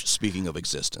 yes. Which, speaking of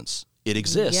existence, it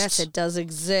exists. Yes, it does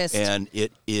exist. And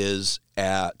it is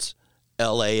at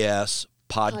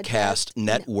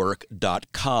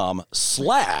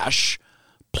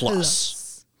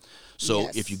laspodcastnetwork.com/plus. So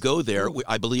if you go there,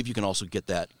 I believe you can also get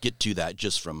to that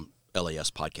just from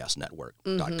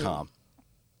laspodcastnetwork.com.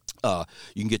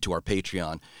 You can get to our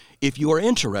Patreon. If you are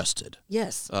interested,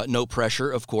 yes, no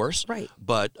pressure, of course. Right.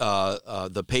 But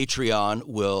the Patreon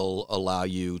will allow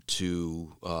you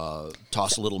to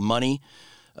toss a little money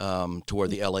toward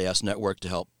the LAS network to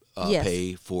help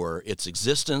pay for its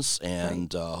existence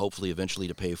and hopefully eventually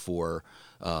to pay for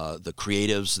the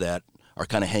creatives that are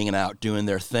kind of hanging out doing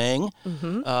their thing,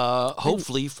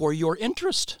 hopefully for your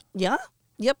interest. Yeah.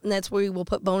 Yep, and that's where we will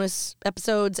put bonus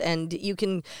episodes, and you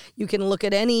can look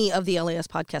at any of the LAS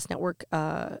Podcast Network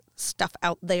stuff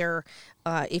out there.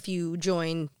 If you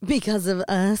join because of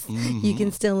us, you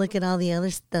can still look at all the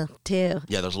other stuff too.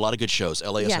 Yeah, there's a lot of good shows.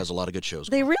 LAS has a lot of good shows.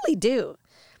 They really do,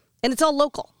 and it's all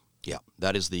local. Yeah,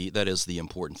 that is the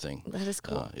important thing. That is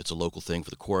cool. It's a local thing for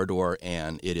the corridor,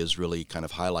 and it is really kind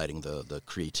of highlighting the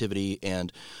creativity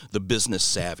and the business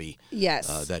savvy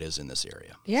that is in this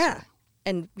area. Yeah. So.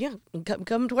 And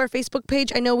come to our Facebook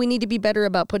page. I know we need to be better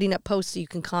about putting up posts so you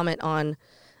can comment on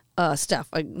stuff.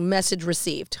 A message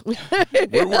received. We're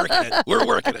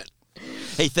working it.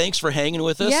 Hey, thanks for hanging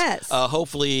with us. Yes.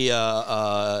 Hopefully,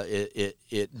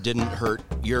 it didn't hurt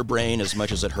your brain as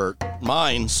much as it hurt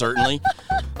mine. Certainly.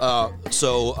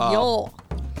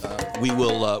 We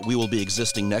will be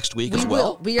existing next week as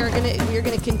well. We are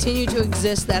gonna continue to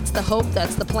exist. That's the hope.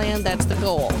 That's the plan. That's the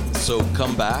goal. So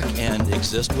come back and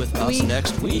exist with us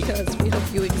next week. Because we hope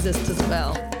you exist as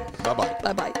well. Bye-bye.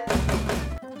 Bye-bye.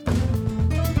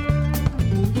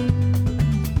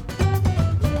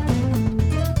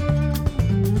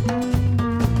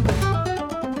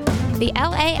 The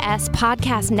LAS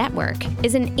Podcast Network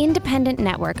is an independent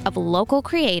network of local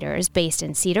creators based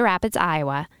in Cedar Rapids,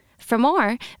 Iowa. For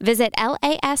more, visit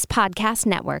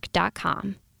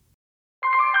laspodcastnetwork.com.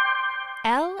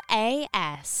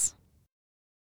 LAS.